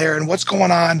down there and what's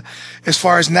going on as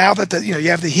far as now that you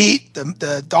have the Heat,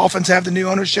 the Dolphins have the new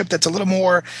ownership that's a little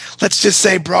more, let's just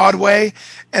say, Broadway.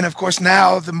 And of course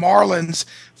now the Marlins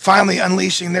finally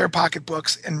unleashing their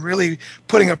pocketbooks and really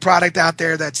putting a product out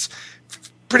there that's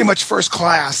pretty much first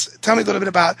class. Tell me a little bit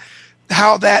about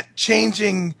how that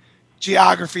changing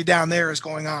geography down there is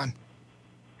going on.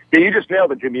 Yeah, you just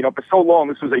nailed it, Jimmy. For so long,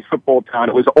 this was a football town.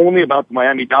 It was only about the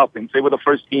Miami Dolphins. They were the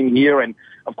first team here and,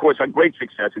 of course, had great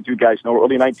success, as you guys know,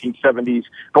 early 1970s,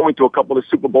 going to a couple of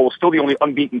Super Bowls, still the only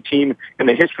unbeaten team in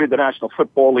the history of the National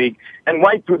Football League. And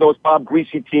right through those Bob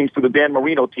Greasy teams to the Dan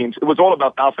Marino teams, it was all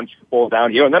about Dolphins football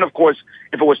down here. And then, of course,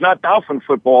 if it was not Dolphin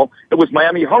football, it was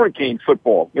Miami Hurricane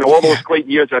football. All those great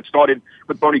years that started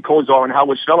with Bernie Kosar and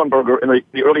Howard Schnellenberger in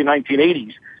the early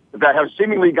 1980s. That have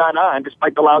seemingly gone on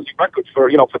despite the lousy records for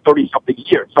 30-something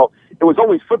years. So it was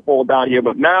always football down here.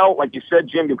 But now, like you said,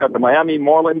 Jim, you've got the Miami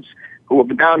Marlins who have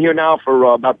been down here now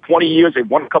for about 20 years. They've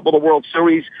won a couple of the World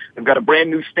Series. They've got a brand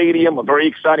new stadium, a very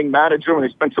exciting manager, and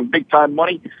they spent some big time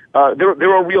money.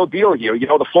 They're a real deal here.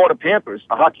 The Florida Panthers,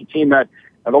 a hockey team that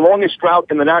the longest drought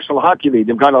in the National Hockey League.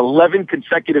 They've gone 11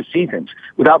 consecutive seasons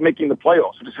without making the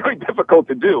playoffs, which is very difficult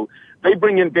to do. They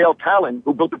bring in Dale Talon,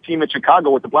 who built a team in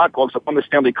Chicago with the Blackhawks that won the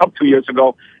Stanley Cup 2 years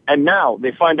ago. And now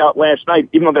they find out last night,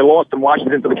 even though they lost in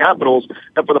Washington to the Capitals,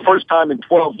 that for the first time in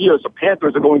 12 years, the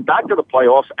Panthers are going back to the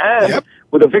playoffs. And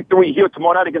with a victory here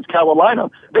tomorrow night against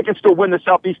Carolina, they can still win the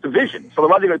Southeast Division. So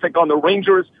they're either going to take on the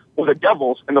Rangers or the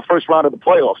Devils in the first round of the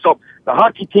playoffs. So the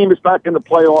hockey team is back in the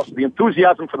playoffs. The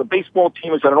enthusiasm for the baseball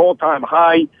team is at an all-time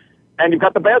high. And you've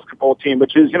got the basketball team,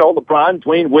 which is, LeBron,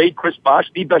 Dwayne Wade, Chris Bosh,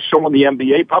 the best show in the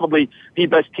NBA, probably the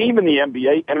best team in the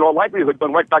NBA, and in all likelihood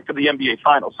going right back to the NBA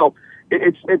Finals. So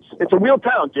it's a real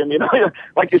town, Jim.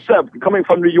 Like you said, coming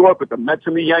from New York with the Mets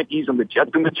and the Yankees and the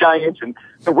Jets and the Giants and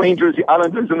the Rangers, the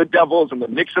Islanders and the Devils and the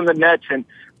Knicks and the Nets and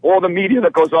all the media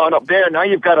that goes on up there. Now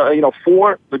you've got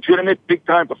 4 legitimate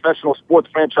big-time professional sports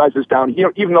franchises down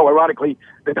here, even though, ironically,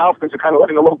 the Dolphins are kind of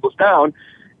letting the locals down.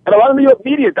 And a lot of New York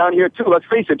media down here, too. Let's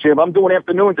face it, Jim. I'm doing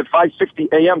afternoons at 560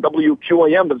 a.m.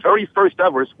 WQAM, the very first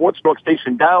ever sports talk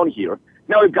station down here.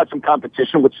 Now we've got some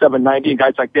competition with 790 and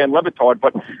guys like Dan Levitard,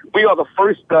 but we are the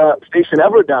first station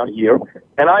ever down here.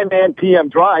 And I man PM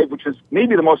Drive, which is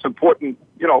maybe the most important,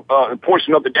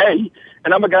 portion of the day.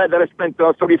 And I'm a guy that has spent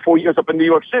 34 years up in New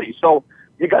York City. So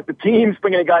you got the teams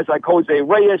bringing in guys like Jose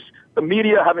Reyes, the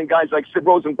media having guys like Sid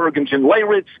Rosenberg and Jim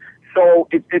Leyritz. So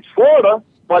it's Florida.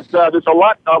 But there's a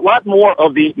lot more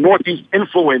of the Northeast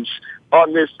influence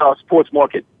on this sports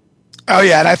market. Oh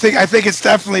yeah, and I think it's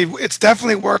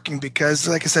definitely working because,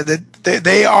 like I said,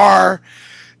 they are,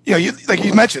 like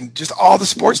you mentioned, just all the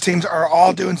sports teams are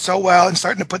all doing so well and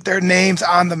starting to put their names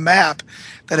on the map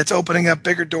that it's opening up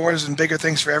bigger doors and bigger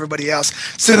things for everybody else.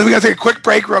 So then we got to take a quick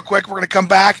break real quick. We're going to come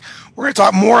back. We're going to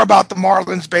talk more about the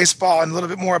Marlins baseball and a little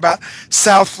bit more about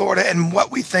South Florida and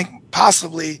what we think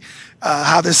possibly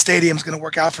how this stadium is going to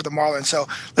work out for the Marlins. So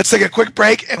let's take a quick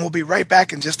break, and we'll be right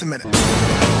back in just a minute. The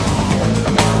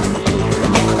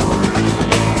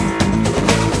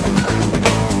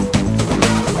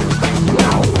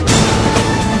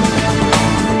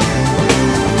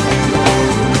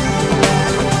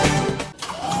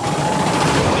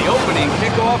opening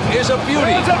kickoff is a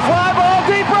beauty. It's a fly ball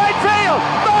deep right field.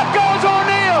 Back goes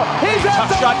O'Neill. He's at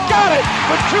the shot. Got it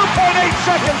with 2.8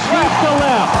 seconds left. To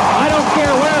left. I don't care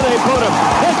where they put him.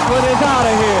 This one is out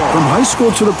of here. From high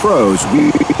school to the pros,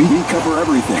 we cover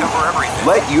everything.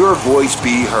 Let your voice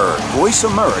be heard. Voice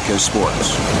America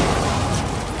Sports.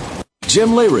 Jim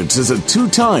Leyritz is a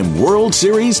 2-time World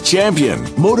Series champion,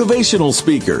 motivational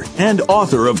speaker, and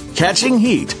author of Catching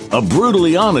Heat, a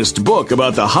brutally honest book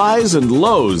about the highs and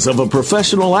lows of a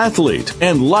professional athlete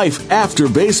and life after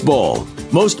baseball.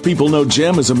 Most people know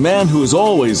Jim as a man who has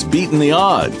always beaten the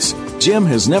odds. Jim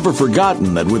has never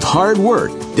forgotten that with hard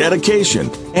work, dedication,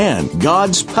 and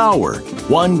God's power.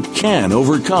 One can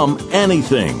overcome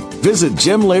anything. Visit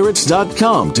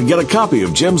JimLeyritz.com to get a copy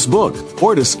of Jim's book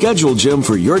or to schedule Jim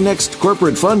for your next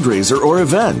corporate fundraiser or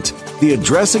event. The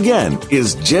address again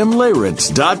is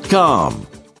JimLeyritz.com.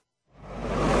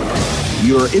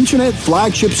 Your internet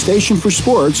flagship station for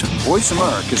sports, Voice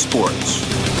America Sports.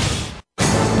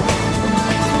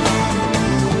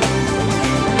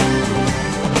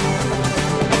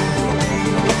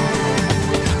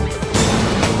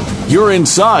 You're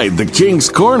inside the King's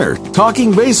Corner,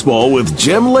 talking baseball with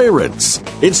Jim Leyritz.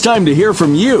 It's time to hear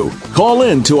from you. Call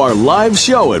in to our live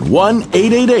show at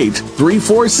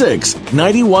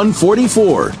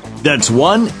 1-888-346-9144. That's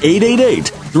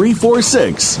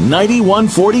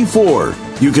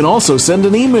 1-888-346-9144. You can also send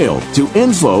an email to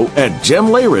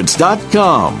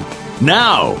info@jimleyritz.com.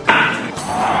 Now,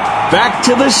 back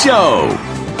to the show.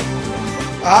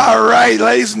 All right,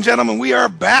 ladies and gentlemen, we are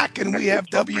back, and we have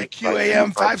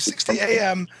WQAM 560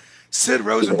 AM Sid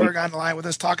Rosenberg on the line with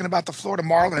us talking about the Florida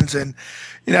Marlins. And,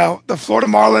 you know, the Florida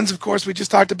Marlins, of course, we just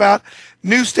talked about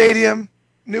new stadium,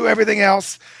 new everything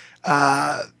else,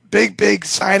 big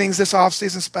signings this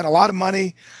offseason, spent a lot of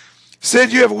money.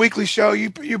 Sid, you have a weekly show.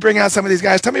 You bring out some of these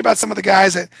guys. Tell me about some of the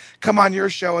guys that come on your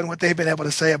show and what they've been able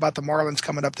to say about the Marlins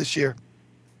coming up this year.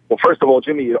 Well, first of all,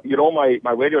 Jimmy, you know my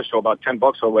radio show about $10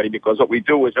 already, because what we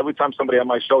do is every time somebody on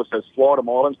my show says Florida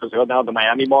Marlins, because they're now the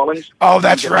Miami Marlins. Oh,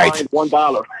 that's right.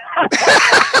 $1.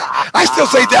 I still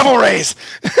say Devil Rays.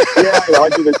 Yeah, I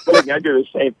do the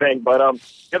same thing. But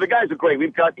yeah, the guys are great.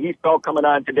 We've got Heath Bell coming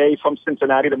on today from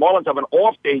Cincinnati. The Marlins have an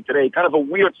off day today, kind of a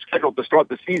weird schedule to start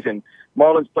the season.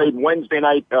 Marlins played Wednesday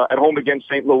night at home against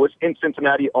St. Louis, in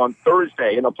Cincinnati on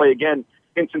Thursday, and they'll play again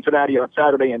in Cincinnati on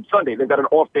Saturday and Sunday. They've got an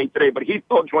off day today, but Heath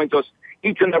Bell joins us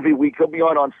each and every week. He'll be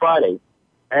on Friday.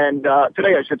 And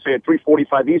today, I should say, at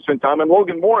 3:45 Eastern Time. And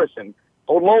Logan Morrison,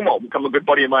 old Lomo, become a good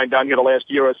buddy of mine down here the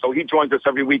last year or so. He joins us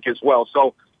every week as well.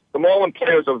 So the Marlin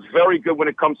players are very good when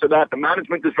it comes to that. The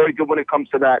management is very good when it comes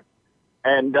to that.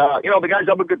 And, you know, the guys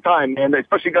have a good time, and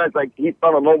especially guys like Heath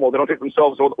Bell and Lomo, they don't take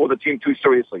themselves or the team too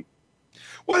seriously.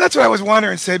 Well, that's what I was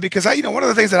wondering, Sid, because one of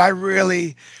the things that I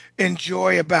really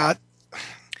enjoy about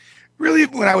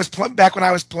when I was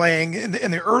playing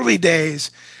in the early days,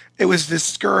 it was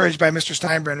discouraged by Mr.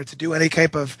 Steinbrenner to do any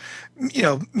type of,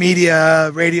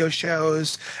 media, radio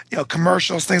shows,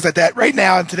 commercials, things like that. Right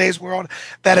now in today's world,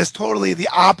 that is totally the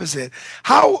opposite.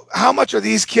 How much are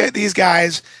these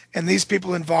guys and these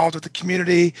people involved with the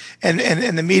community and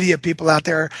the media people out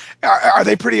there? Are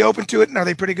they pretty open to it, and are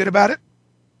they pretty good about it?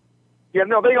 Yeah,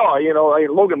 no, they are.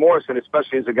 Logan Morrison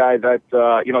especially is a guy that,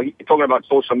 talking about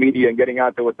social media and getting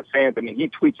out there with the fans. I mean, he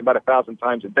tweets about 1,000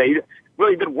 times a day. He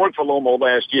really did work for Lomo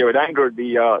last year. It angered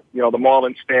the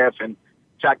Marlins staff, and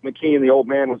Jack McKeon, the old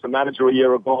man, was the manager a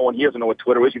year ago, and he doesn't know what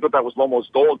Twitter is. He thought that was Lomo's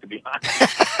dog, to be honest.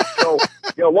 So,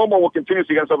 Lomo will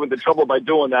continuously get himself into trouble by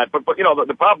doing that. But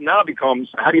the problem now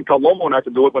becomes, how do you tell Lomo not to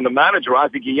do it when the manager,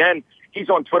 Ozzie Guillen, he's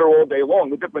on Twitter all day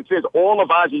long? The difference is all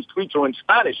of Ozzie's tweets are in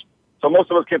Spanish. So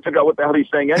most of us can't figure out what the hell he's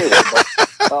saying anyway.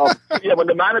 But, when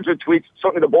the manager tweets,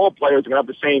 certainly the ball players are going to have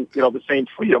the same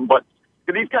freedom. But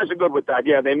these guys are good with that.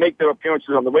 Yeah, they make their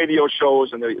appearances on the radio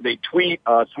shows, and they tweet,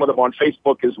 some of them on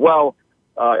Facebook as well.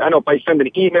 I know if I send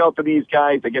an email to these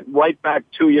guys, they get right back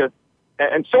to you.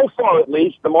 And so far, at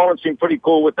least, the Marlins seem pretty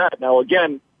cool with that. Now,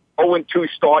 again, 0-2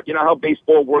 start. You know how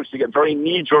baseball works. You get very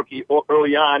knee-jerky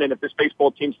early on, and if this baseball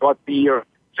team starts the year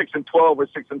 6-12 or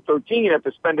 6-13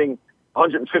 after spending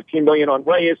 $115 million on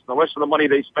Reyes and the rest of the money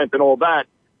they spent and all that,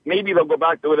 maybe they'll go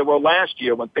back to where they were last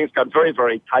year when things got very,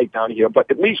 very tight down here.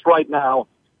 But at least right now,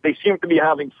 they seem to be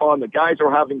having fun. The guys are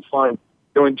having fun.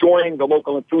 They're enjoying the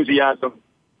local enthusiasm.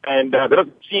 And there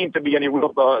doesn't seem to be any real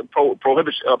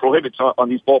prohibits on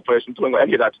these ball players from doing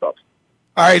any of that stuff.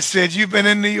 All right, Sid, you've been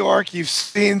in New York. You've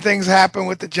seen things happen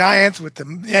with the Giants, with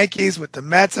the Yankees, with the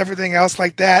Mets, everything else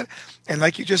like that. And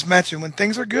like you just mentioned, when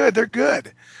things are good, they're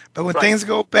good. But when things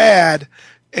go bad,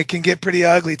 it can get pretty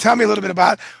ugly. Tell me a little bit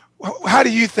about how do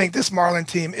you think this Marlin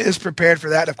team is prepared for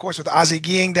that? Of course, with Ozzie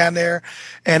Guillen down there,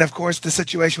 and of course the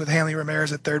situation with Hanley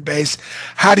Ramirez at third base.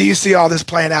 How do you see all this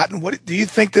playing out? And what do you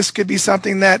think this could be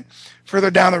something that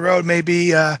further down the road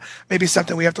maybe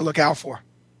something we have to look out for?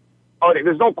 Oh,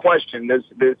 there's no question.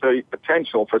 There's a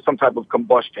potential for some type of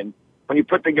combustion when you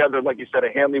put together, like you said, a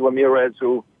Hanley Ramirez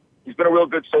who he's been a real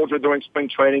good soldier during spring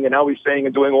training, and now he's saying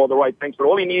and doing all the right things. But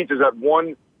all he needs is that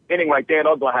one inning like Dan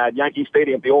Uggla had, Yankee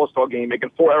Stadium at the All-Star game,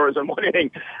 making 4 errors in 1 inning.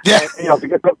 Yeah. And, to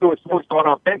get up to a slow start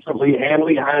offensively,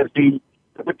 Hanley has the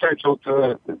potential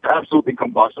to absolutely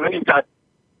combust. And then you've got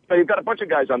a bunch of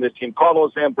guys on this team.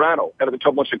 Carlos Zambrano got into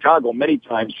trouble in Chicago many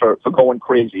times for going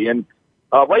crazy. And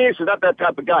Reyes is not that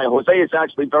type of guy. Jose is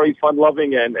actually very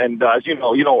fun-loving, and as you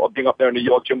know, being up there in New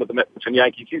York, Jim, with the Mets and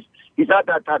Yankees, he's not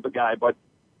that type of guy. But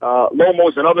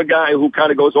Lomo's another guy who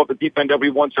kind of goes off the deep end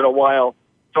every once in a while.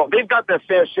 So they've got their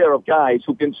fair share of guys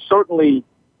who can certainly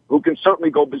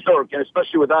go berserk, and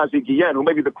especially with Ozzie Guillen, who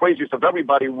may be the craziest of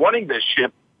everybody running this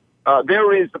ship.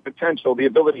 There is the potential, the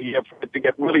ability here for it to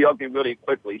get really ugly really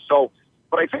quickly. So,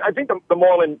 but I think the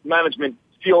Marlin management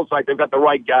feels like they've got the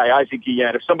right guy, Ozzie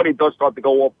Guillen. If somebody does start to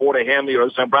go off Porter Hanley or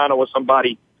Zambrano or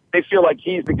somebody, they feel like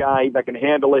he's the guy that can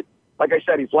handle it. Like I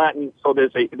said, he's Latin, so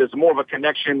there's more of a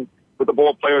connection with the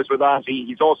ball players with Ozzie.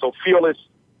 He's also fearless.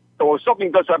 So if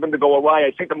something does happen to go awry,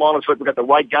 I think the Marlins have got the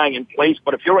right guy in place.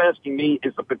 But if you're asking me,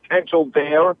 is the potential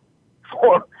there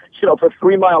for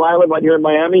 3 Mile Island right here in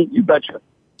Miami? You betcha.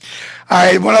 All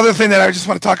right, one other thing that I just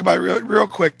want to talk about real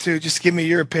quick, too, just give me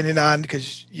your opinion on,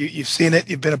 because you've seen it,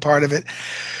 you've been a part of it.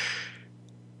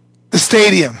 The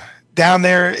stadium down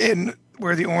there in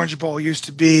where the Orange Bowl used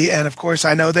to be, and, of course,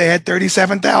 I know they had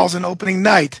 37,000 opening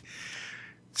night.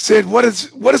 Sid, what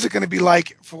is it going to be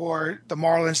like for the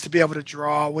Marlins to be able to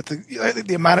draw with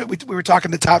the amount of we were talking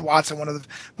to Todd Watson, one of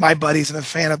my buddies and a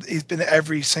fan of, he's been to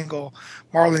every single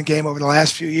Marlin game over the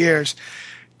last few years,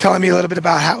 telling me a little bit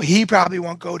about how he probably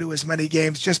won't go to as many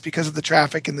games just because of the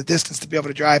traffic and the distance to be able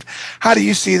to drive. How do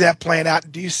you see that playing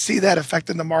out? Do you see that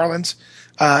affecting the Marlins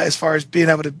as far as being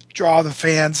able to draw the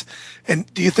fans?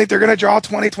 And do you think they're going to draw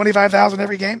 20, 25,000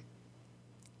 every game?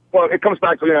 Well, it comes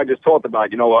back to what I just talked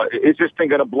about. Is this thing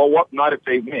going to blow up? Not if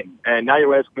they win. And now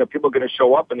you're asking if people are going to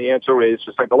show up, and the answer is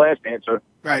just like the last answer.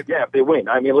 Right. Yeah, if they win.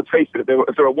 I mean, let's face it.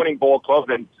 If they're a winning ball club,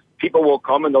 then people will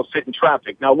come and they'll sit in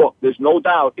traffic. Now, look, there's no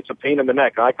doubt it's a pain in the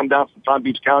neck. I come down from Palm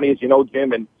Beach County, as you know,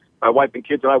 Jim, and my wife and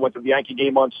kids and I went to the Yankee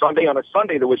game on Sunday. On a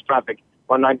Sunday, there was traffic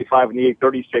on 95 and the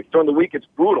 836. During the week, it's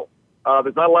brutal.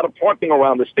 There's not a lot of parking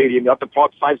around the stadium. You have to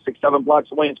park 5, 6, 7 blocks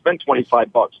away and spend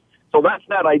 $25. So that's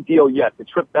not ideal yet, the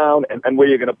trip down and where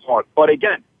you're going to park. But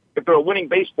again, if they're a winning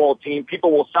baseball team,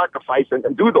 people will sacrifice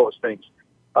and do those things.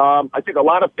 I think a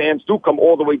lot of fans do come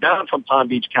all the way down from Palm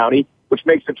Beach County, which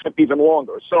makes the trip even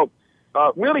longer. So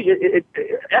really,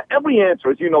 every answer,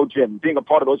 as you know, Jim, being a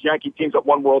part of those Yankee teams that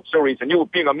won World Series, and you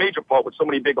being a major part with so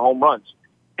many big home runs,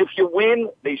 if you win,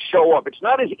 they show up. It's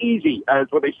not as easy as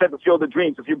what they said in the Field of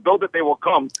Dreams. If you build it, they will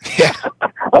come. Yeah.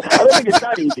 I don't think it's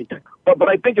that easy. But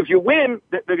I think if you win,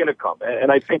 they're going to come.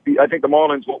 And I think the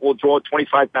Marlins will draw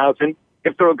 25,000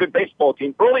 if they're a good baseball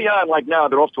team. Early on, like now,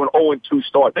 they're off to an 0-2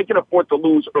 start. They can afford to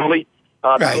lose early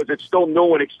because it's still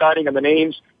new and exciting in the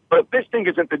names. But if this thing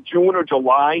isn't the June or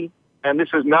July, and this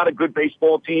is not a good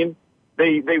baseball team,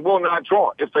 they will not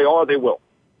draw. If they are, they will.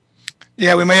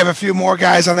 Yeah, we may have a few more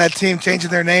guys on that team changing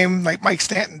their name like Mike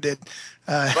Stanton did.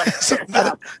 So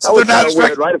that was kind of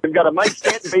weird, right? If we've got a Mike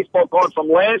Stanton baseball card from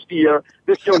last year,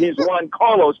 this year he's Juan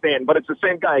Carlos Stanton, but it's the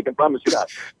same guy, I can promise you that.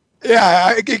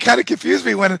 Yeah, it kind of confused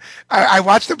me when I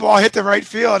watched the ball hit the right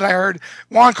field and I heard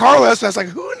Juan Carlos. I was like,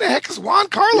 who in the heck is Juan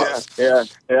Carlos? Yeah,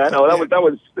 I know. That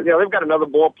was they've got another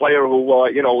ball player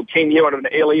who, came here under an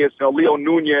alias, Leo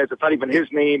Nunez. It's not even his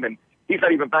name, and he's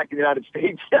not even back in the United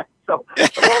States yet. So the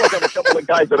Marlins have a couple of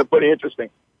guys that are pretty interesting.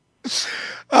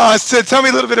 So tell me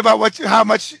a little bit about how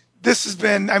much this has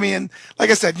been. I mean,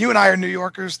 like I said, you and I are New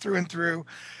Yorkers through and through.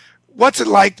 What's it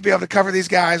like to be able to cover these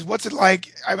guys? What's it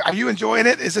like? Are you enjoying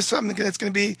it? Is this something that's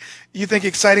going to be, you think,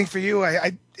 exciting for you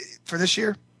for this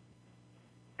year?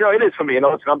 It is for me.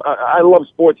 I love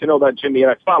sports. You know that, Jimmy,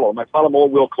 and I follow them. I follow them all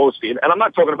real closely. And I'm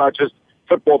not talking about just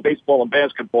football, baseball, and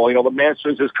basketball. The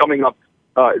Masters is coming up.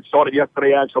 It started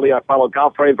yesterday, actually. I follow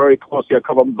golf very closely. I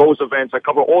cover those events. I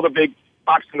cover all the big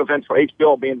boxing events for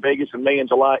HBO. I'll be in Vegas in May and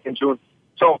July and June.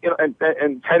 So,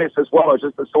 and tennis as well,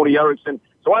 just the Sony Ericsson.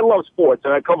 So I love sports,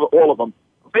 and I cover all of them.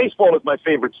 Baseball is my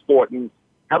favorite sport, and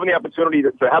having the opportunity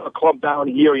to have a club down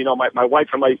here, my wife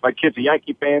and my kids are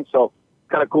Yankee fans, so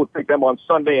it's kind of cool to take them on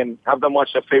Sunday and have them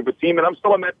watch their favorite team. And I'm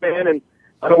still a Met fan, and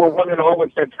I know we're 1-0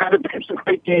 with Santana. It's a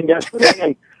great game yesterday,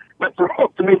 and Mets are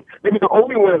up to me. Maybe the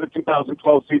only win of the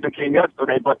 2012 season came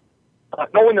yesterday, but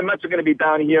knowing the Mets are going to be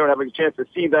down here and having a chance to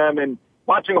see them and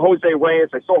watching Jose Reyes.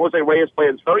 I saw Jose Reyes play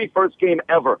his very first game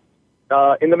ever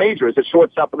in the majors at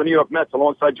shortstop for the New York Mets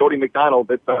alongside Jody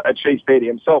McDonald at Shea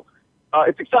Stadium. So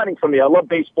it's exciting for me. I love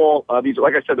baseball. These,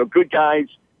 like I said, they're good guys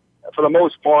for the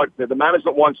most part. The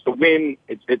management wants to win.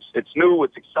 It's new.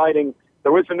 It's exciting.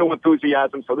 There is a new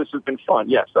enthusiasm, so this has been fun,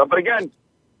 yes. But again,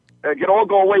 it can all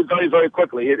go away very, very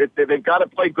quickly. They've got to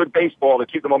play good baseball to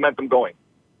keep the momentum going.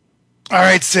 All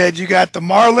right, Sid, you got the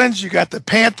Marlins, you got the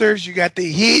Panthers, you got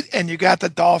the Heat, and you got the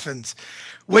Dolphins.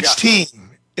 Which team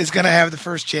is going to have the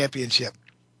first championship?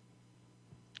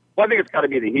 Well, I think it's got to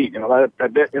be the Heat.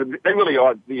 They really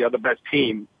are the best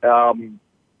team. And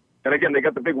again, they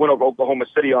got the big win over Oklahoma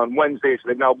City on Wednesday, so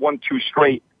they've now won 2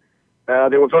 straight.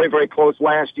 They were very, very close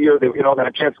last year. They, had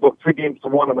a chance to go 3-1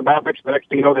 on the Mavericks. The next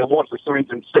thing you know, they lost the series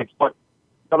in 6. But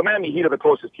now the Miami Heat are the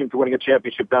closest team to winning a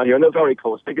championship down here, and they're very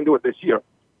close. They can do it this year.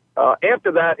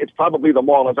 After that, it's probably the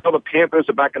Marlins. I know the Panthers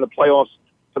are back in the playoffs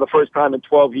for the first time in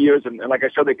 12 years, and like I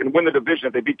said, they can win the division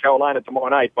if they beat Carolina tomorrow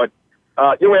night. But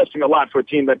you're asking a lot for a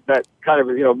team that kind of,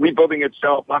 rebuilding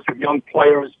itself, lots of young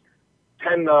players,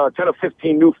 10 or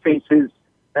 15 new faces.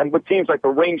 And with teams like the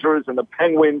Rangers and the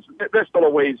Penguins, they're still a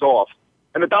ways off.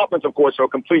 And the Dolphins, of course, are a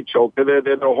complete joke. They're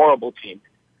a horrible team.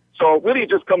 So really it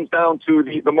just comes down to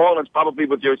the Marlins probably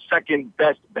with your second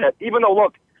best bet. Even though,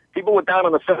 look, people were down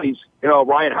on the Phillies.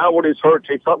 Ryan Howard is hurt.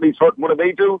 Chase Utley's hurt. What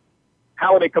do?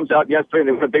 Halliday comes out yesterday and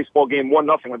they win a baseball game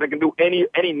 1-0. Like they can do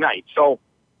any night. So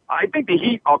I think the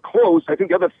Heat are close. I think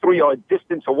the other 3 are a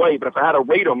distance away. But if I had to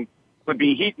rate them, it would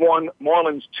be Heat 1,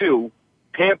 Marlins 2,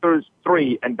 Panthers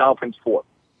 3, and Dolphins 4.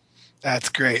 That's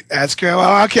great.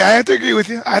 Well, okay, I have to agree with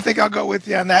you. I think I'll go with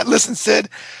you on that. Listen, Sid,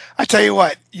 I tell you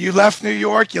what, you left New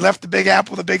York, you left the Big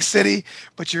Apple, the big city,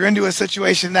 but you're into a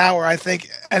situation now where I think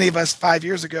any of us 5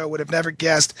 years ago would have never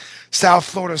guessed South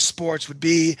Florida sports would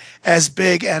be as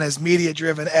big and as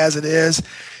media-driven as it is.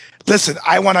 Listen,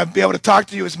 I want to be able to talk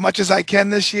to you as much as I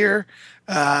can this year.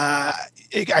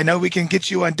 I know we can get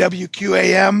you on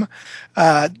WQAM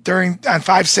on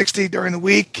 560 during the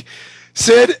week.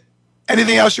 Sid,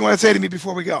 anything else you want to say to me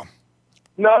before we go?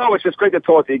 No, it's just great to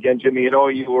talk to you again, Jimmy.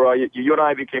 You and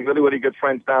I became really, really good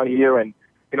friends down here, and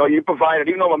you provided,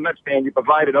 even though I'm a Mets fan, you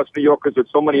provided us New Yorkers with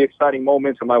so many exciting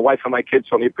moments, and my wife and my kids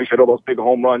certainly appreciate all those big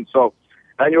home runs. So,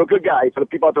 and you're a good guy. For the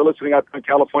people out there listening out in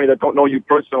California that don't know you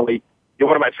personally, you're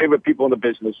one of my favorite people in the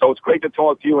business. So it's great to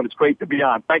talk to you, and it's great to be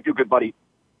on. Thank you, good buddy.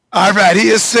 All right, he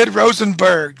is Sid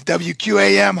Rosenberg,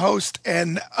 WQAM host,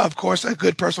 and, of course, a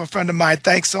good personal friend of mine.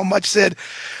 Thanks so much, Sid.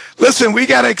 Listen, we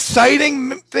got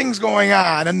exciting things going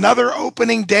on. Another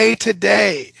opening day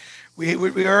today. We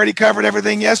already covered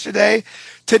everything yesterday.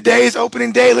 Today's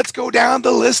opening day, let's go down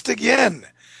the list again.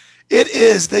 It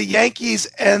is the Yankees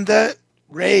and the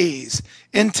Rays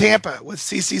in Tampa with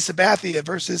CC Sabathia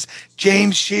versus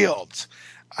James Shields.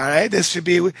 All right, this could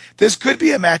be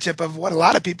a matchup of what a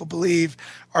lot of people believe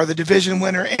are the division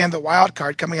winner and the wild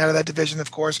card coming out of that division,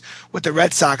 of course, with the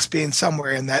Red Sox being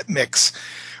somewhere in that mix.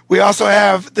 We also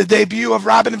have the debut of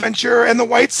Robin Ventura and the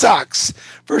White Sox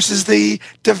versus the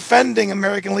defending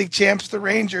American League champs, the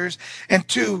Rangers, and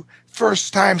 2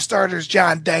 first-time starters,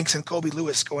 John Danks and Kobe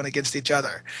Lewis, going against each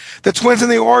other. The Twins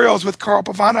and the Orioles with Carl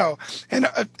Pavano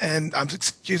and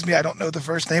excuse me, I don't know the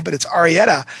first name, but it's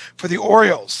Arrieta for the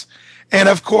Orioles. And,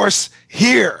 of course,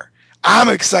 here, I'm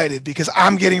excited because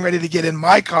I'm getting ready to get in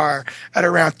my car at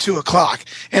around 2 o'clock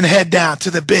and head down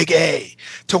to the Big A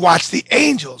to watch the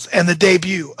Angels and the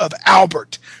debut of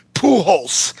Albert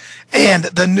Pujols and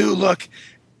the new-look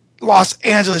Los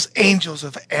Angeles Angels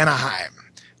of Anaheim.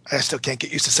 I still can't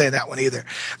get used to saying that one either.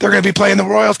 They're going to be playing the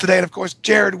Royals today, and, of course,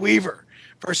 Jared Weaver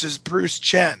versus Bruce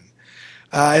Chen.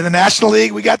 In the National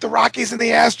League, we got the Rockies and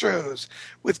the Astros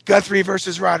with Guthrie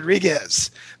versus Rodriguez.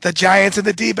 The Giants and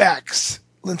the D-backs,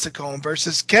 Lincecum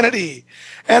versus Kennedy.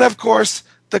 And, of course,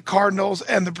 the Cardinals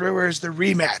and the Brewers, the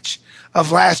rematch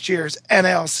of last year's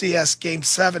NLCS Game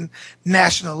 7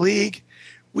 National League.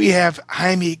 We have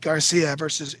Jaime Garcia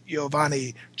versus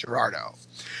Giovanni Gerardo.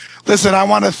 Listen, I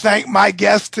want to thank my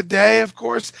guest today, of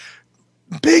course,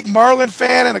 big Marlin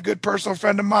fan and a good personal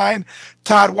friend of mine,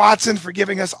 Todd Watson, for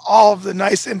giving us all of the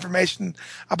nice information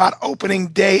about opening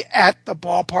day at the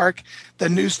ballpark, the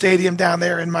new stadium down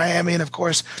there in Miami, and, of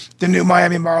course, the new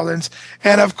Miami Marlins.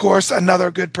 And, of course,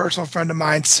 another good personal friend of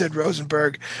mine, Sid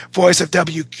Rosenberg, voice of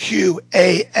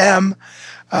WQAM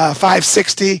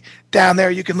 560. Down there,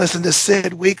 you can listen to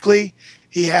Sid weekly.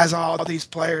 He has all these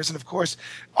players and, of course,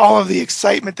 all of the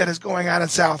excitement that is going on in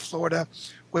South Florida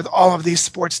with all of these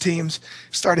sports teams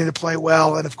starting to play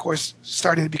well and, of course,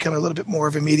 starting to become a little bit more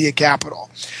of a media capital.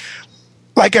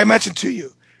 Like I mentioned to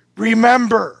you,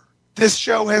 remember, this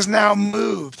show has now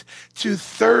moved to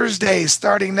Thursdays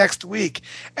starting next week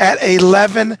at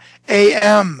 11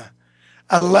 a.m.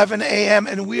 11 a.m.,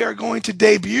 and we are going to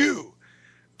debut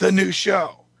the new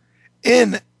show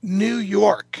in New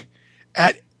York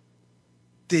at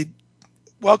the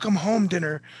welcome home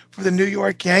dinner for the New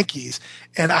York Yankees.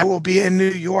 And I will be in New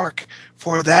York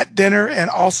for that dinner and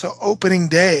also opening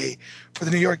day for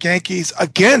the New York Yankees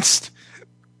against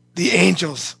the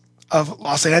Angels of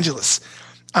Los Angeles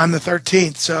on the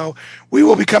 13th. So we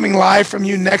will be coming live from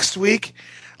you next week.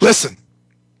 Listen,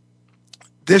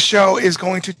 this show is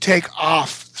going to take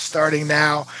off starting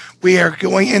now We are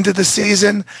going into the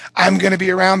season. I'm going to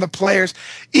be around the players.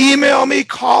 Email me,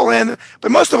 call in,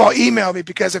 but most of all, email me,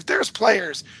 because if there's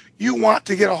players you want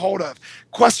to get a hold of,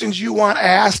 questions you want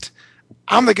asked,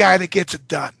 I'm the guy that gets it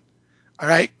done. All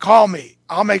right? Call me.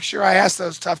 I'll make sure I ask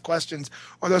those tough questions,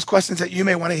 or those questions that you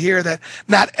may want to hear that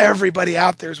not everybody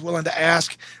out there is willing to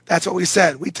ask. That's what we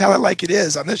said. We tell it like it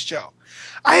is on this show.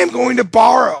 I am going to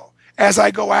borrow as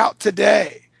I go out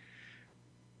today,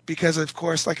 because, of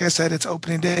course, like I said, it's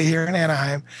opening day here in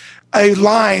Anaheim, a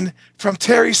line from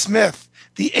Terry Smith,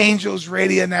 the Angels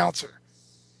radio announcer,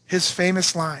 his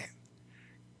famous line.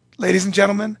 Ladies and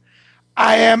gentlemen,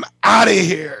 I am out of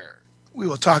here. We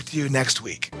will talk to you next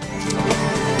week.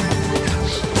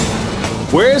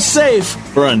 We're safe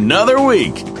for another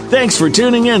week. Thanks for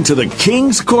tuning in to the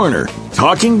King's Corner,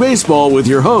 talking baseball with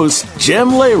your host,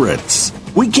 Jim Leyritz.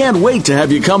 We can't wait to have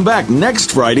you come back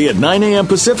next Friday at 9 a.m.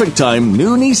 Pacific Time,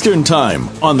 noon Eastern Time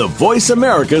on the Voice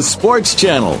America Sports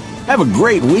Channel. Have a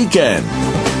great weekend.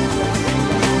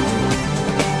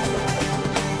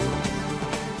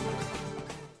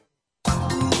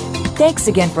 Thanks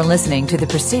again for listening to the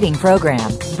preceding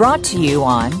program, brought to you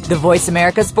on the Voice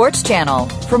America Sports Channel.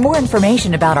 For more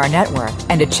information about our network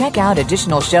and to check out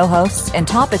additional show hosts and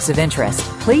topics of interest,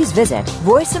 please visit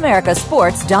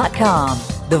voiceamericasports.com.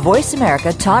 The Voice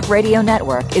America Talk Radio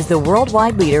Network is the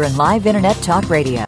worldwide leader in live Internet talk radio.